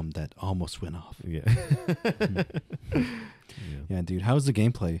the bomb that almost went off. Yeah. Yeah, dude, how's the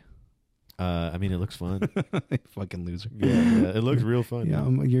gameplay? I mean, it looks fun. Fucking loser. Yeah, it looks real fun. Yeah,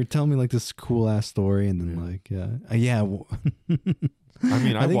 you're telling me this cool ass story, and then I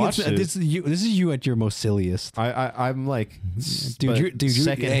mean, I watched it. This is you at your most silliest. I'm dude,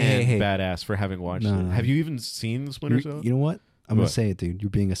 secondhand badass for having watched it. Have you even seen Splinter Cell? You know what? I'm gonna say it, dude. You're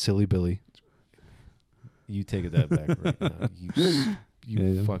being a silly Billy. You take that back right now.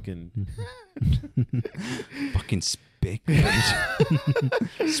 You fucking fucking spick.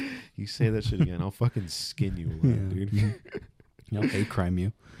 Bitch. You say that shit again, I'll fucking skin you alive, dude. I'll hate crime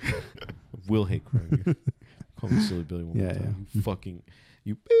you. Will hate crime you. Call me Silly Billy one more time. You fucking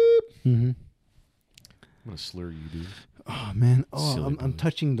you beep. I'm gonna slur you, dude. Oh man! Oh, I'm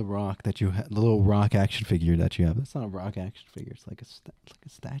touching the rock that you have, the little rock action figure that you have. That's not a rock action figure. It's like a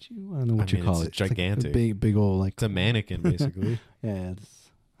statue. I don't know what you call it. It's gigantic, it's like big old like. It's a mannequin, basically. Yeah,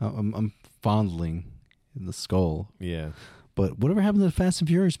 I'm fondling the skull. Yeah. But whatever happened to the Fast and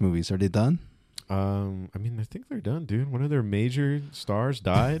Furious movies? Are they done? I mean, I think they're done, dude. One of their major stars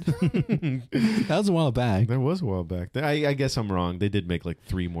died. That was a while back. That was a while back. I guess I'm wrong. They did make like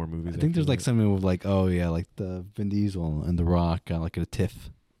 3 more movies. I think there's like something with like, oh yeah, like the Vin Diesel and The Rock got like a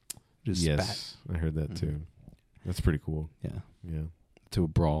tiff. Just yes, spat. I heard that too. That's pretty cool. Yeah. To a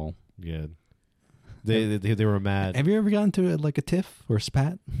brawl. Yeah. They were mad. Have you ever gotten to like a tiff or a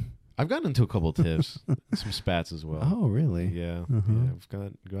spat? I've gotten into a couple of tiffs, some spats as well. Oh, really? Yeah. Yeah. I've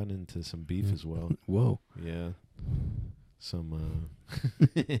gotten into some beef as well. Whoa. Yeah. Some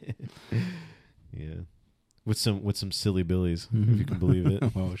yeah. With some silly billies, if you can believe it.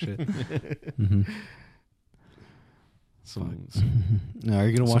 Oh shit. Some are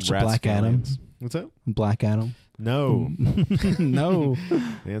you gonna watch the Black Adam? What's that? Black Adam? No. No.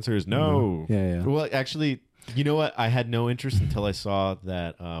 The answer is no. Yeah. Well, actually, you know what? I had no interest until I saw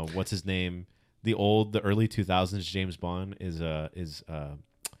that what's his name? The early 2000s James Bond is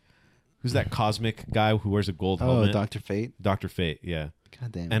who's that cosmic guy who wears a gold helmet? Oh, Dr. Fate. Dr. Fate, yeah.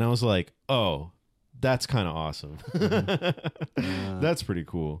 God damn. And I was like, "Oh, that's kind of awesome." That's pretty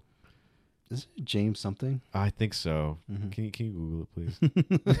cool. Is it James something? I think so. Can you Google it, please?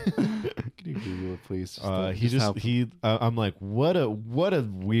 Can you Google it, please? I'm like, what a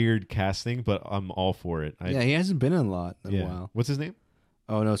weird casting, but I'm all for it. He hasn't been in a lot in a while. What's his name?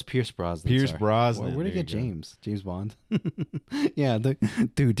 Oh no, it's Pierce Brosnan. Pierce Brosnan. Where did he get James? James Bond. Yeah,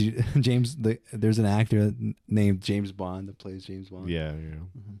 dude, James. There's an actor named James Bond that plays James Bond. Yeah.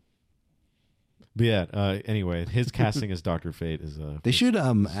 But yeah. Anyway, his casting as Dr. Fate is. They should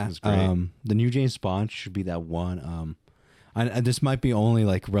the new James Bond should be that one. And this might be only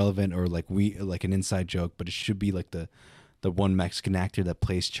like relevant or like an inside joke, but it should be like the one Mexican actor that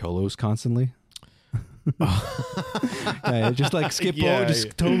plays cholos constantly. Just like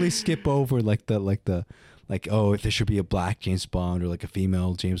totally skip over like if there should be a black James Bond or like a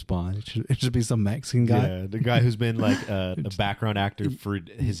female James Bond. It should be some Mexican guy. Yeah, the guy who's been like a background actor for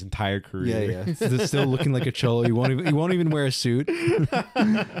his entire career. Yeah. Still looking like a cholo. He won't even wear a suit.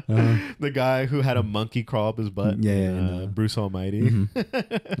 The guy who had a monkey crawl up his butt. Bruce Almighty.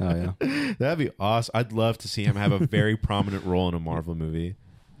 Mm-hmm. Oh yeah, that'd be awesome. I'd love to see him have a very prominent role in a Marvel movie.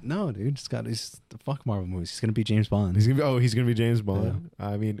 No, dude, he's the fuck Marvel movies. He's gonna be James Bond. He's gonna be James Bond. Yeah.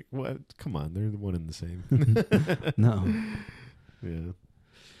 I mean, what? Come on, they're the one and the same. No. Yeah,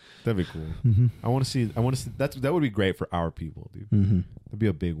 that'd be cool. Mm-hmm. I want to see. That would be great for our people, dude. Mm-hmm. That'd be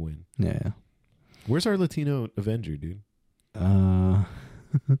a big win. Yeah. Where's our Latino Avenger, dude? They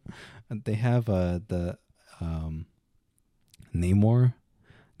have the Namor.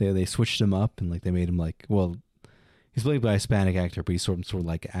 They switched him up and like they made him like he's played by a Hispanic actor, but he's sort of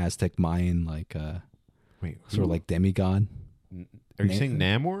like Aztec Mayan, like sort of like demigod. Are you saying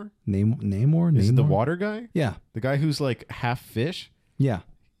Namor? Namor? Is it the water guy? Yeah. The guy who's like half fish? Yeah.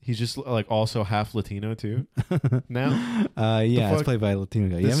 He's just like also half Latino too. Now? Yeah, it's played by a Latino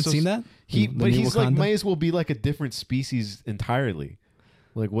guy. You haven't seen that? But he's like might as well be like a different species entirely.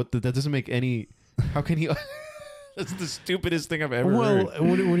 Like what? That doesn't make any. How can he? That's the stupidest thing I've ever heard.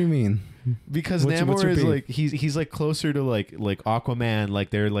 What do you mean? Because Namor is like he's like closer to like Aquaman, like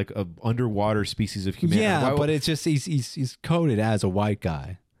they're like a underwater species of humanity. Yeah, but it's just he's coded as a white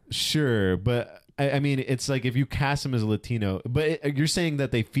guy. Sure, but I mean it's like if you cast him as a Latino, but you're saying that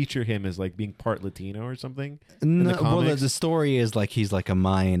they feature him as like being part Latino or something? No, well the story is like he's like a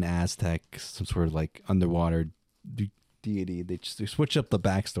Mayan Aztec, some sort of like underwater deity. They switch up the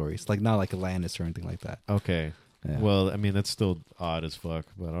backstory. It's like not like Atlantis or anything like that. Okay. Yeah. Well, I mean, that's still odd as fuck,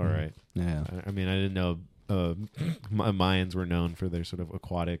 but all right. Yeah. I mean, I didn't know Mayans were known for their sort of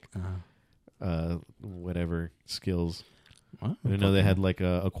aquatic, whatever skills. I didn't know they had like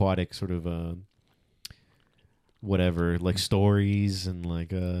a aquatic sort of whatever, like stories and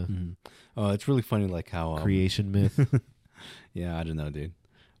like Oh, it's really funny, like how creation myth. Yeah, I don't know, dude.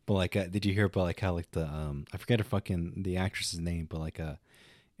 But like, did you hear about like how like the I forget the actress's name, but like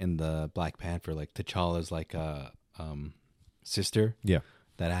in the Black Panther, like T'Challa's like sister. Yeah.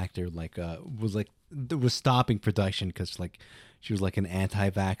 That actor like was like was stopping production because like she was like an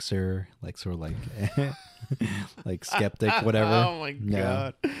anti-vaxxer, like sort of like like skeptic, whatever. Oh my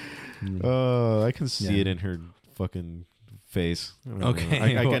god. Oh, I can see it in her fucking face.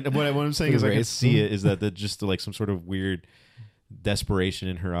 Okay. What I'm saying is I can see it is that just like some sort of weird desperation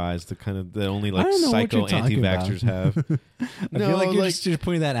in her eyes, the kind of the only like psycho anti-vaxxers have. I feel like you're just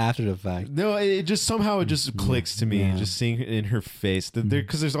putting that after the fact. No, it just somehow it just clicks to me, just seeing it in her face.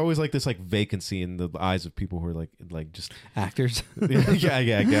 Because there's always like this like vacancy in the eyes of people who are like just actors. yeah,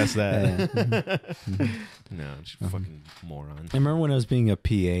 I guess that. No, just fucking morons. I remember when I was being a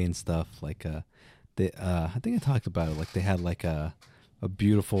PA and stuff. Like, they, I think I talked about it. Like, they had like a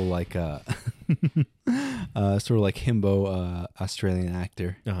beautiful like sort of like himbo Australian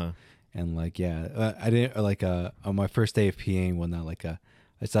actor, and like I didn't like on my first day of PAing one night like I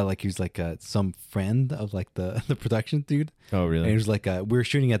saw like he was like some friend of like the production dude. Oh really? And he was like we were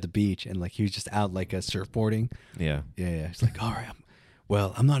shooting at the beach and like he was just out like surfboarding. Yeah. He's like, all right,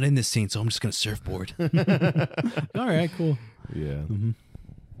 I'm not in this scene, so I'm just gonna surfboard. All right, cool. Yeah,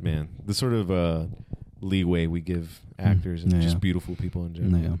 man, the sort of leeway we give actors and just beautiful people in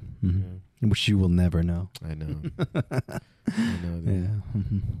general. Which you will never know. I know. I know. Yeah.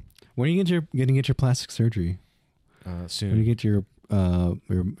 When are you going to get your plastic surgery? Soon. When you get your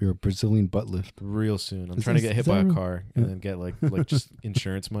Brazilian butt lift? Real soon. I'm trying to get hit by a car and then get like just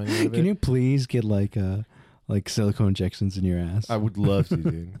insurance money out of it. Can you please get like silicone injections in your ass? I would love to,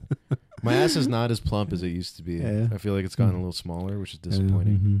 dude. My ass is not as plump as it used to be. Yeah. I feel like it's gotten a little smaller, which is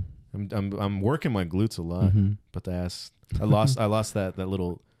disappointing. I'm working my glutes a lot, but the ass I lost that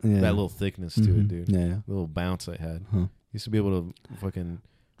little thickness to it, dude. Yeah. The little bounce I had. Used to be able to fucking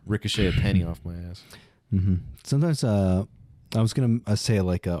ricochet a penny off my ass. Sometimes I was gonna say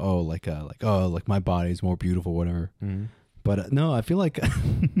like my body's more beautiful, whatever. But no, I feel like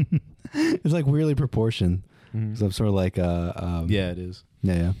it's like weirdly proportioned. So I'm sort of like yeah, it is.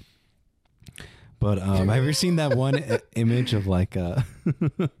 Yeah. But have you ever seen that one image of like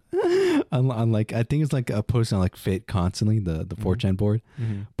on like I think it's like a post on like Fit Constantly, the 4chan board,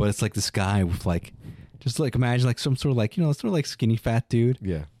 but it's like this guy with like just like imagine like some sort of like sort of like skinny fat dude,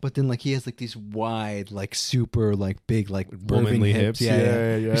 but then like he has like these wide like super like big like womanly hips.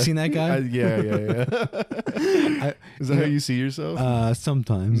 Yeah. You seen that guy? Is that how you see yourself?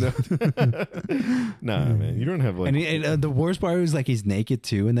 Sometimes. Nah, man, you don't have like. And the worst part is like he's naked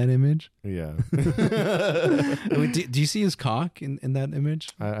too in that image. Yeah. Do you see his cock in that image?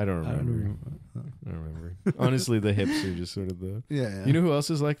 I don't remember. I don't remember. Honestly, the hips are just sort of the. Yeah. You know who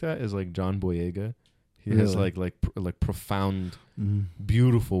else is like that? Is like John Boyega. He has like profound,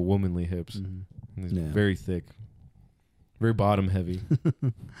 beautiful womanly hips. He's very thick, very bottom heavy.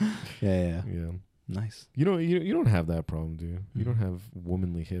 Yeah. Nice. You don't have that problem, dude. You don't have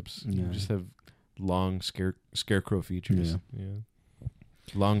womanly hips. You just have long scarecrow features. Yeah.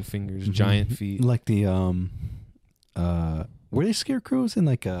 Long fingers, giant feet. Like the were they scarecrows in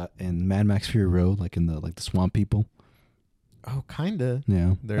like in Mad Max Fury Road, like in the swamp people? Oh, kinda.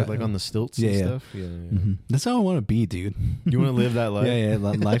 Yeah, they're like on the stilts and stuff. Yeah. That's how I want to be, dude. You want to live that life? Yeah,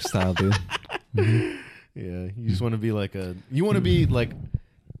 lifestyle, dude. Yeah, you just want to be like you want to be like,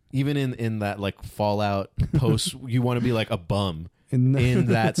 even in that like Fallout post, you want to be like a bum in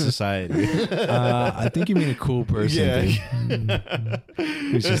that society. I think you mean a cool person.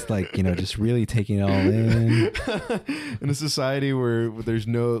 Who's just like, just really taking it all in. In a society where there's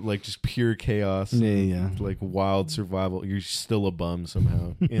no like just pure chaos. Yeah. Like wild survival. You're still a bum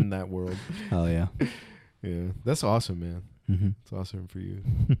somehow in that world. Oh yeah. Yeah. That's awesome, man. It's awesome for you.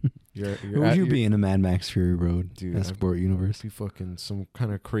 Where would you be in a Mad Max Fury Road, dude? Sport universe. Be fucking some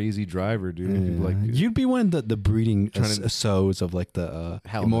kind of crazy driver, dude. You'd be one of the breeding sows of like the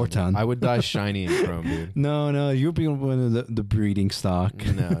Immortan. I would die shiny and chrome, dude. No, you'd be one of the breeding stock.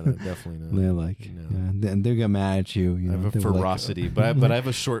 No, definitely not. They're like, and they'll get mad at you. I have a ferocity, but I have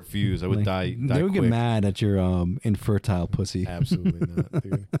a short fuse. I would die. They'll get mad at your infertile pussy. Absolutely not,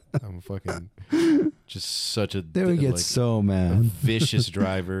 dude. I'm fucking just such a. They would get so mad. A vicious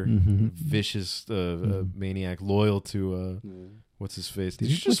driver, vicious maniac, loyal to what's his face? Did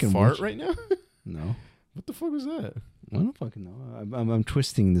you just fart right now? No. What the fuck was that? I don't fucking know. I'm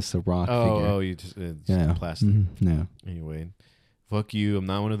twisting this rock figure. Oh, you just plastic. No. Anyway, fuck you. I'm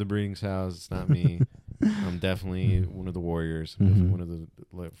not one of the breeding sows. It's not me. I'm definitely one of the warriors. I'm definitely one of the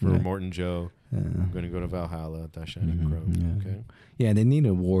for Morton Joe. I'm going to go to Valhalla, that shining crow. Yeah. Okay. Yeah, they need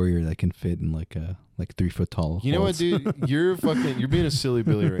a warrior that can fit in like 3 foot tall. You know what, dude? You're being a silly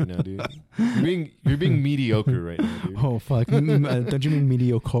Billy right now, dude. You're being mediocre right now, dude. Oh fuck! Don't you mean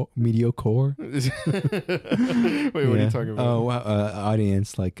mediocre? Wait, what are you talking about? Oh,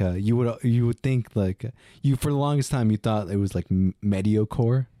 audience, like you would think like you for the longest time you thought it was like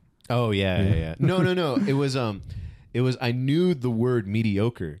mediocre. Oh yeah. No. It was I knew the word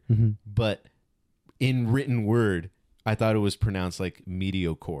mediocre, but in written word, I thought it was pronounced like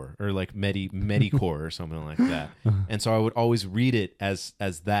mediocre or like medicore or something like that. And so I would always read it as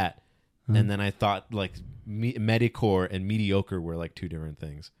that. And then I thought like medicore and mediocre were like two different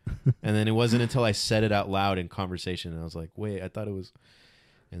things. And then it wasn't until I said it out loud in conversation and I was like, wait, I thought it was.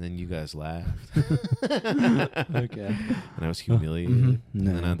 And then you guys laughed. Okay. And I was humiliated.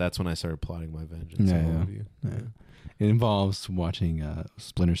 And that's when I started plotting my vengeance on all of you. Yeah. It involves watching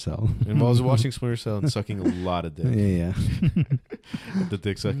Splinter Cell. It involves watching Splinter Cell and sucking a lot of dick. Yeah. The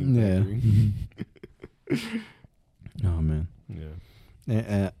dick sucking. Yeah. Oh man.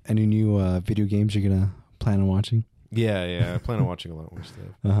 Yeah. Any new video games you're gonna plan on watching? Yeah. I plan on watching a lot more stuff.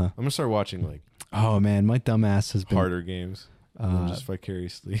 I'm gonna start watching like. Oh man, my dumbass has been harder games. Just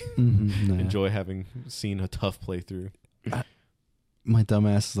vicariously enjoy having seen a tough playthrough. My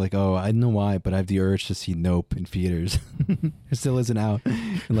dumbass is like, oh, I don't know why, but I have the urge to see Nope in theaters. It still isn't out,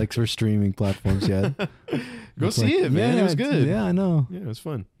 like for streaming platforms yet. Go see it, man. It was good. Yeah, I know. Yeah, it was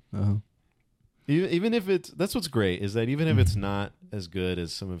fun. Even if that's what's great is that even if it's not as good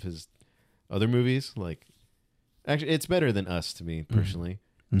as some of his other movies, like actually, it's better than Us to me personally.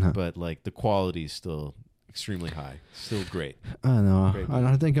 But like the quality is still extremely high, still great. I don't know.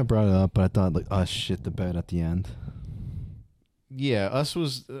 I think I brought it up, but I thought like, oh shit, the bed at the end. Yeah, Us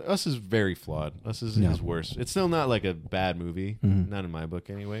is very flawed. Us is his worst. It's still not like a bad movie, not in my book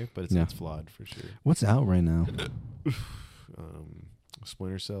anyway, but it's flawed for sure. What's out right now?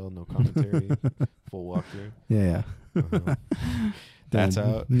 Splinter Cell, no commentary, full walkthrough. Yeah. That's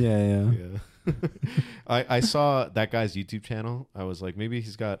out. Yeah. I saw that guy's YouTube channel. I was like, maybe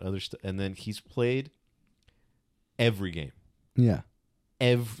he's got other stuff, and then he's played every game. Yeah.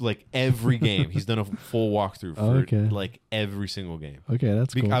 Every game. He's done a full walkthrough for like every single game. Okay,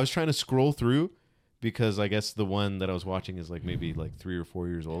 that's cool. I was trying to scroll through because I guess the one that I was watching is like maybe like 3 or 4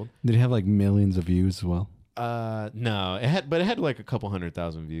 years old. Did it have like millions of views as well? No, it had like a couple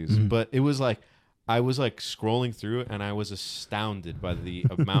 100,000 views, but it was like I was like scrolling through and I was astounded by the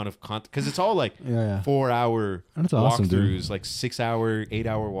amount of content because it's all like 4-hour walkthroughs, like 6-hour,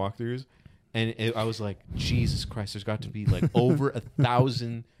 8-hour walkthroughs. And I was like, Jesus Christ, there's got to be like over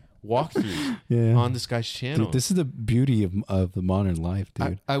 1,000 walkthroughs on this guy's channel. Dude, this is the beauty of the modern life,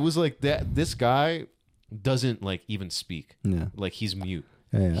 dude. I was like, this guy doesn't like even speak. Yeah. Like he's mute.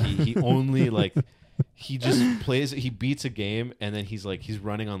 Yeah. He only like, he just plays, he beats a game and then he's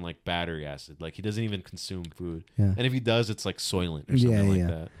running on like battery acid. Like he doesn't even consume food. Yeah. And if he does, it's like Soylent or something like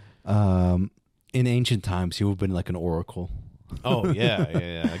that. In ancient times, he would have been like an oracle. Oh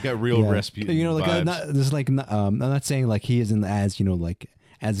yeah. I got real Rasputin. You know, like I'm not saying like he isn't as like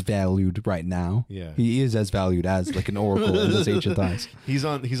as valued right now. Yeah, he is as valued as like an oracle in this ancient times. He's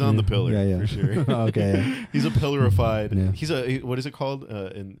on the pillar for sure. Okay, he's a pillarified. Yeah. He's a what is it called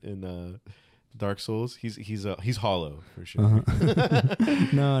in Dark Souls? He's hollow for sure.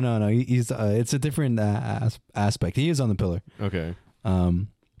 No. He's it's a different aspect. He is on the pillar. Okay.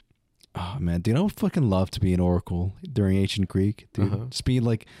 Oh man, dude, I would fucking love to be an oracle during ancient Greek, dude. Just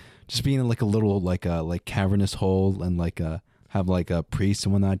being in like a little like cavernous hole and like have like a priest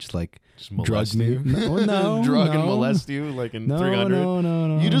and whatnot, just drug me. No, drug and molest you like in 300.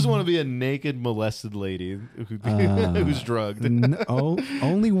 No. You just want to be a naked molested lady who's drugged.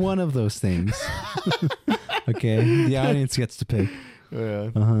 Only one of those things. Okay, the audience gets to pick.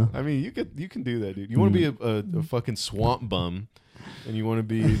 Yeah. I mean, you can do that, dude. You want to be a fucking swamp bum. And you want to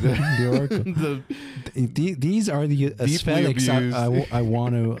be the oracle. These are the aesthetics I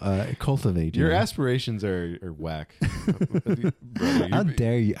want to cultivate. Your aspirations are whack. Bro, how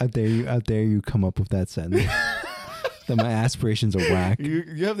dare you come up with that sentence? That my aspirations are whack.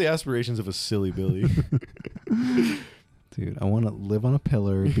 You have the aspirations of a silly Billy. Dude, I want to live on a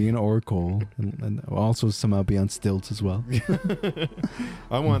pillar, be an oracle, and also somehow be on stilts as well.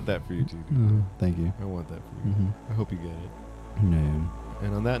 I want that for you too, dude. Thank you. I want that for you. I hope you get it. No.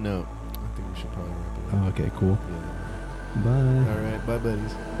 And on that note, I think we should probably wrap it up. Okay, cool. Yeah. Bye. All right, bye,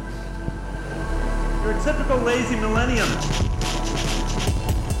 buddies. You're a typical lazy millennium.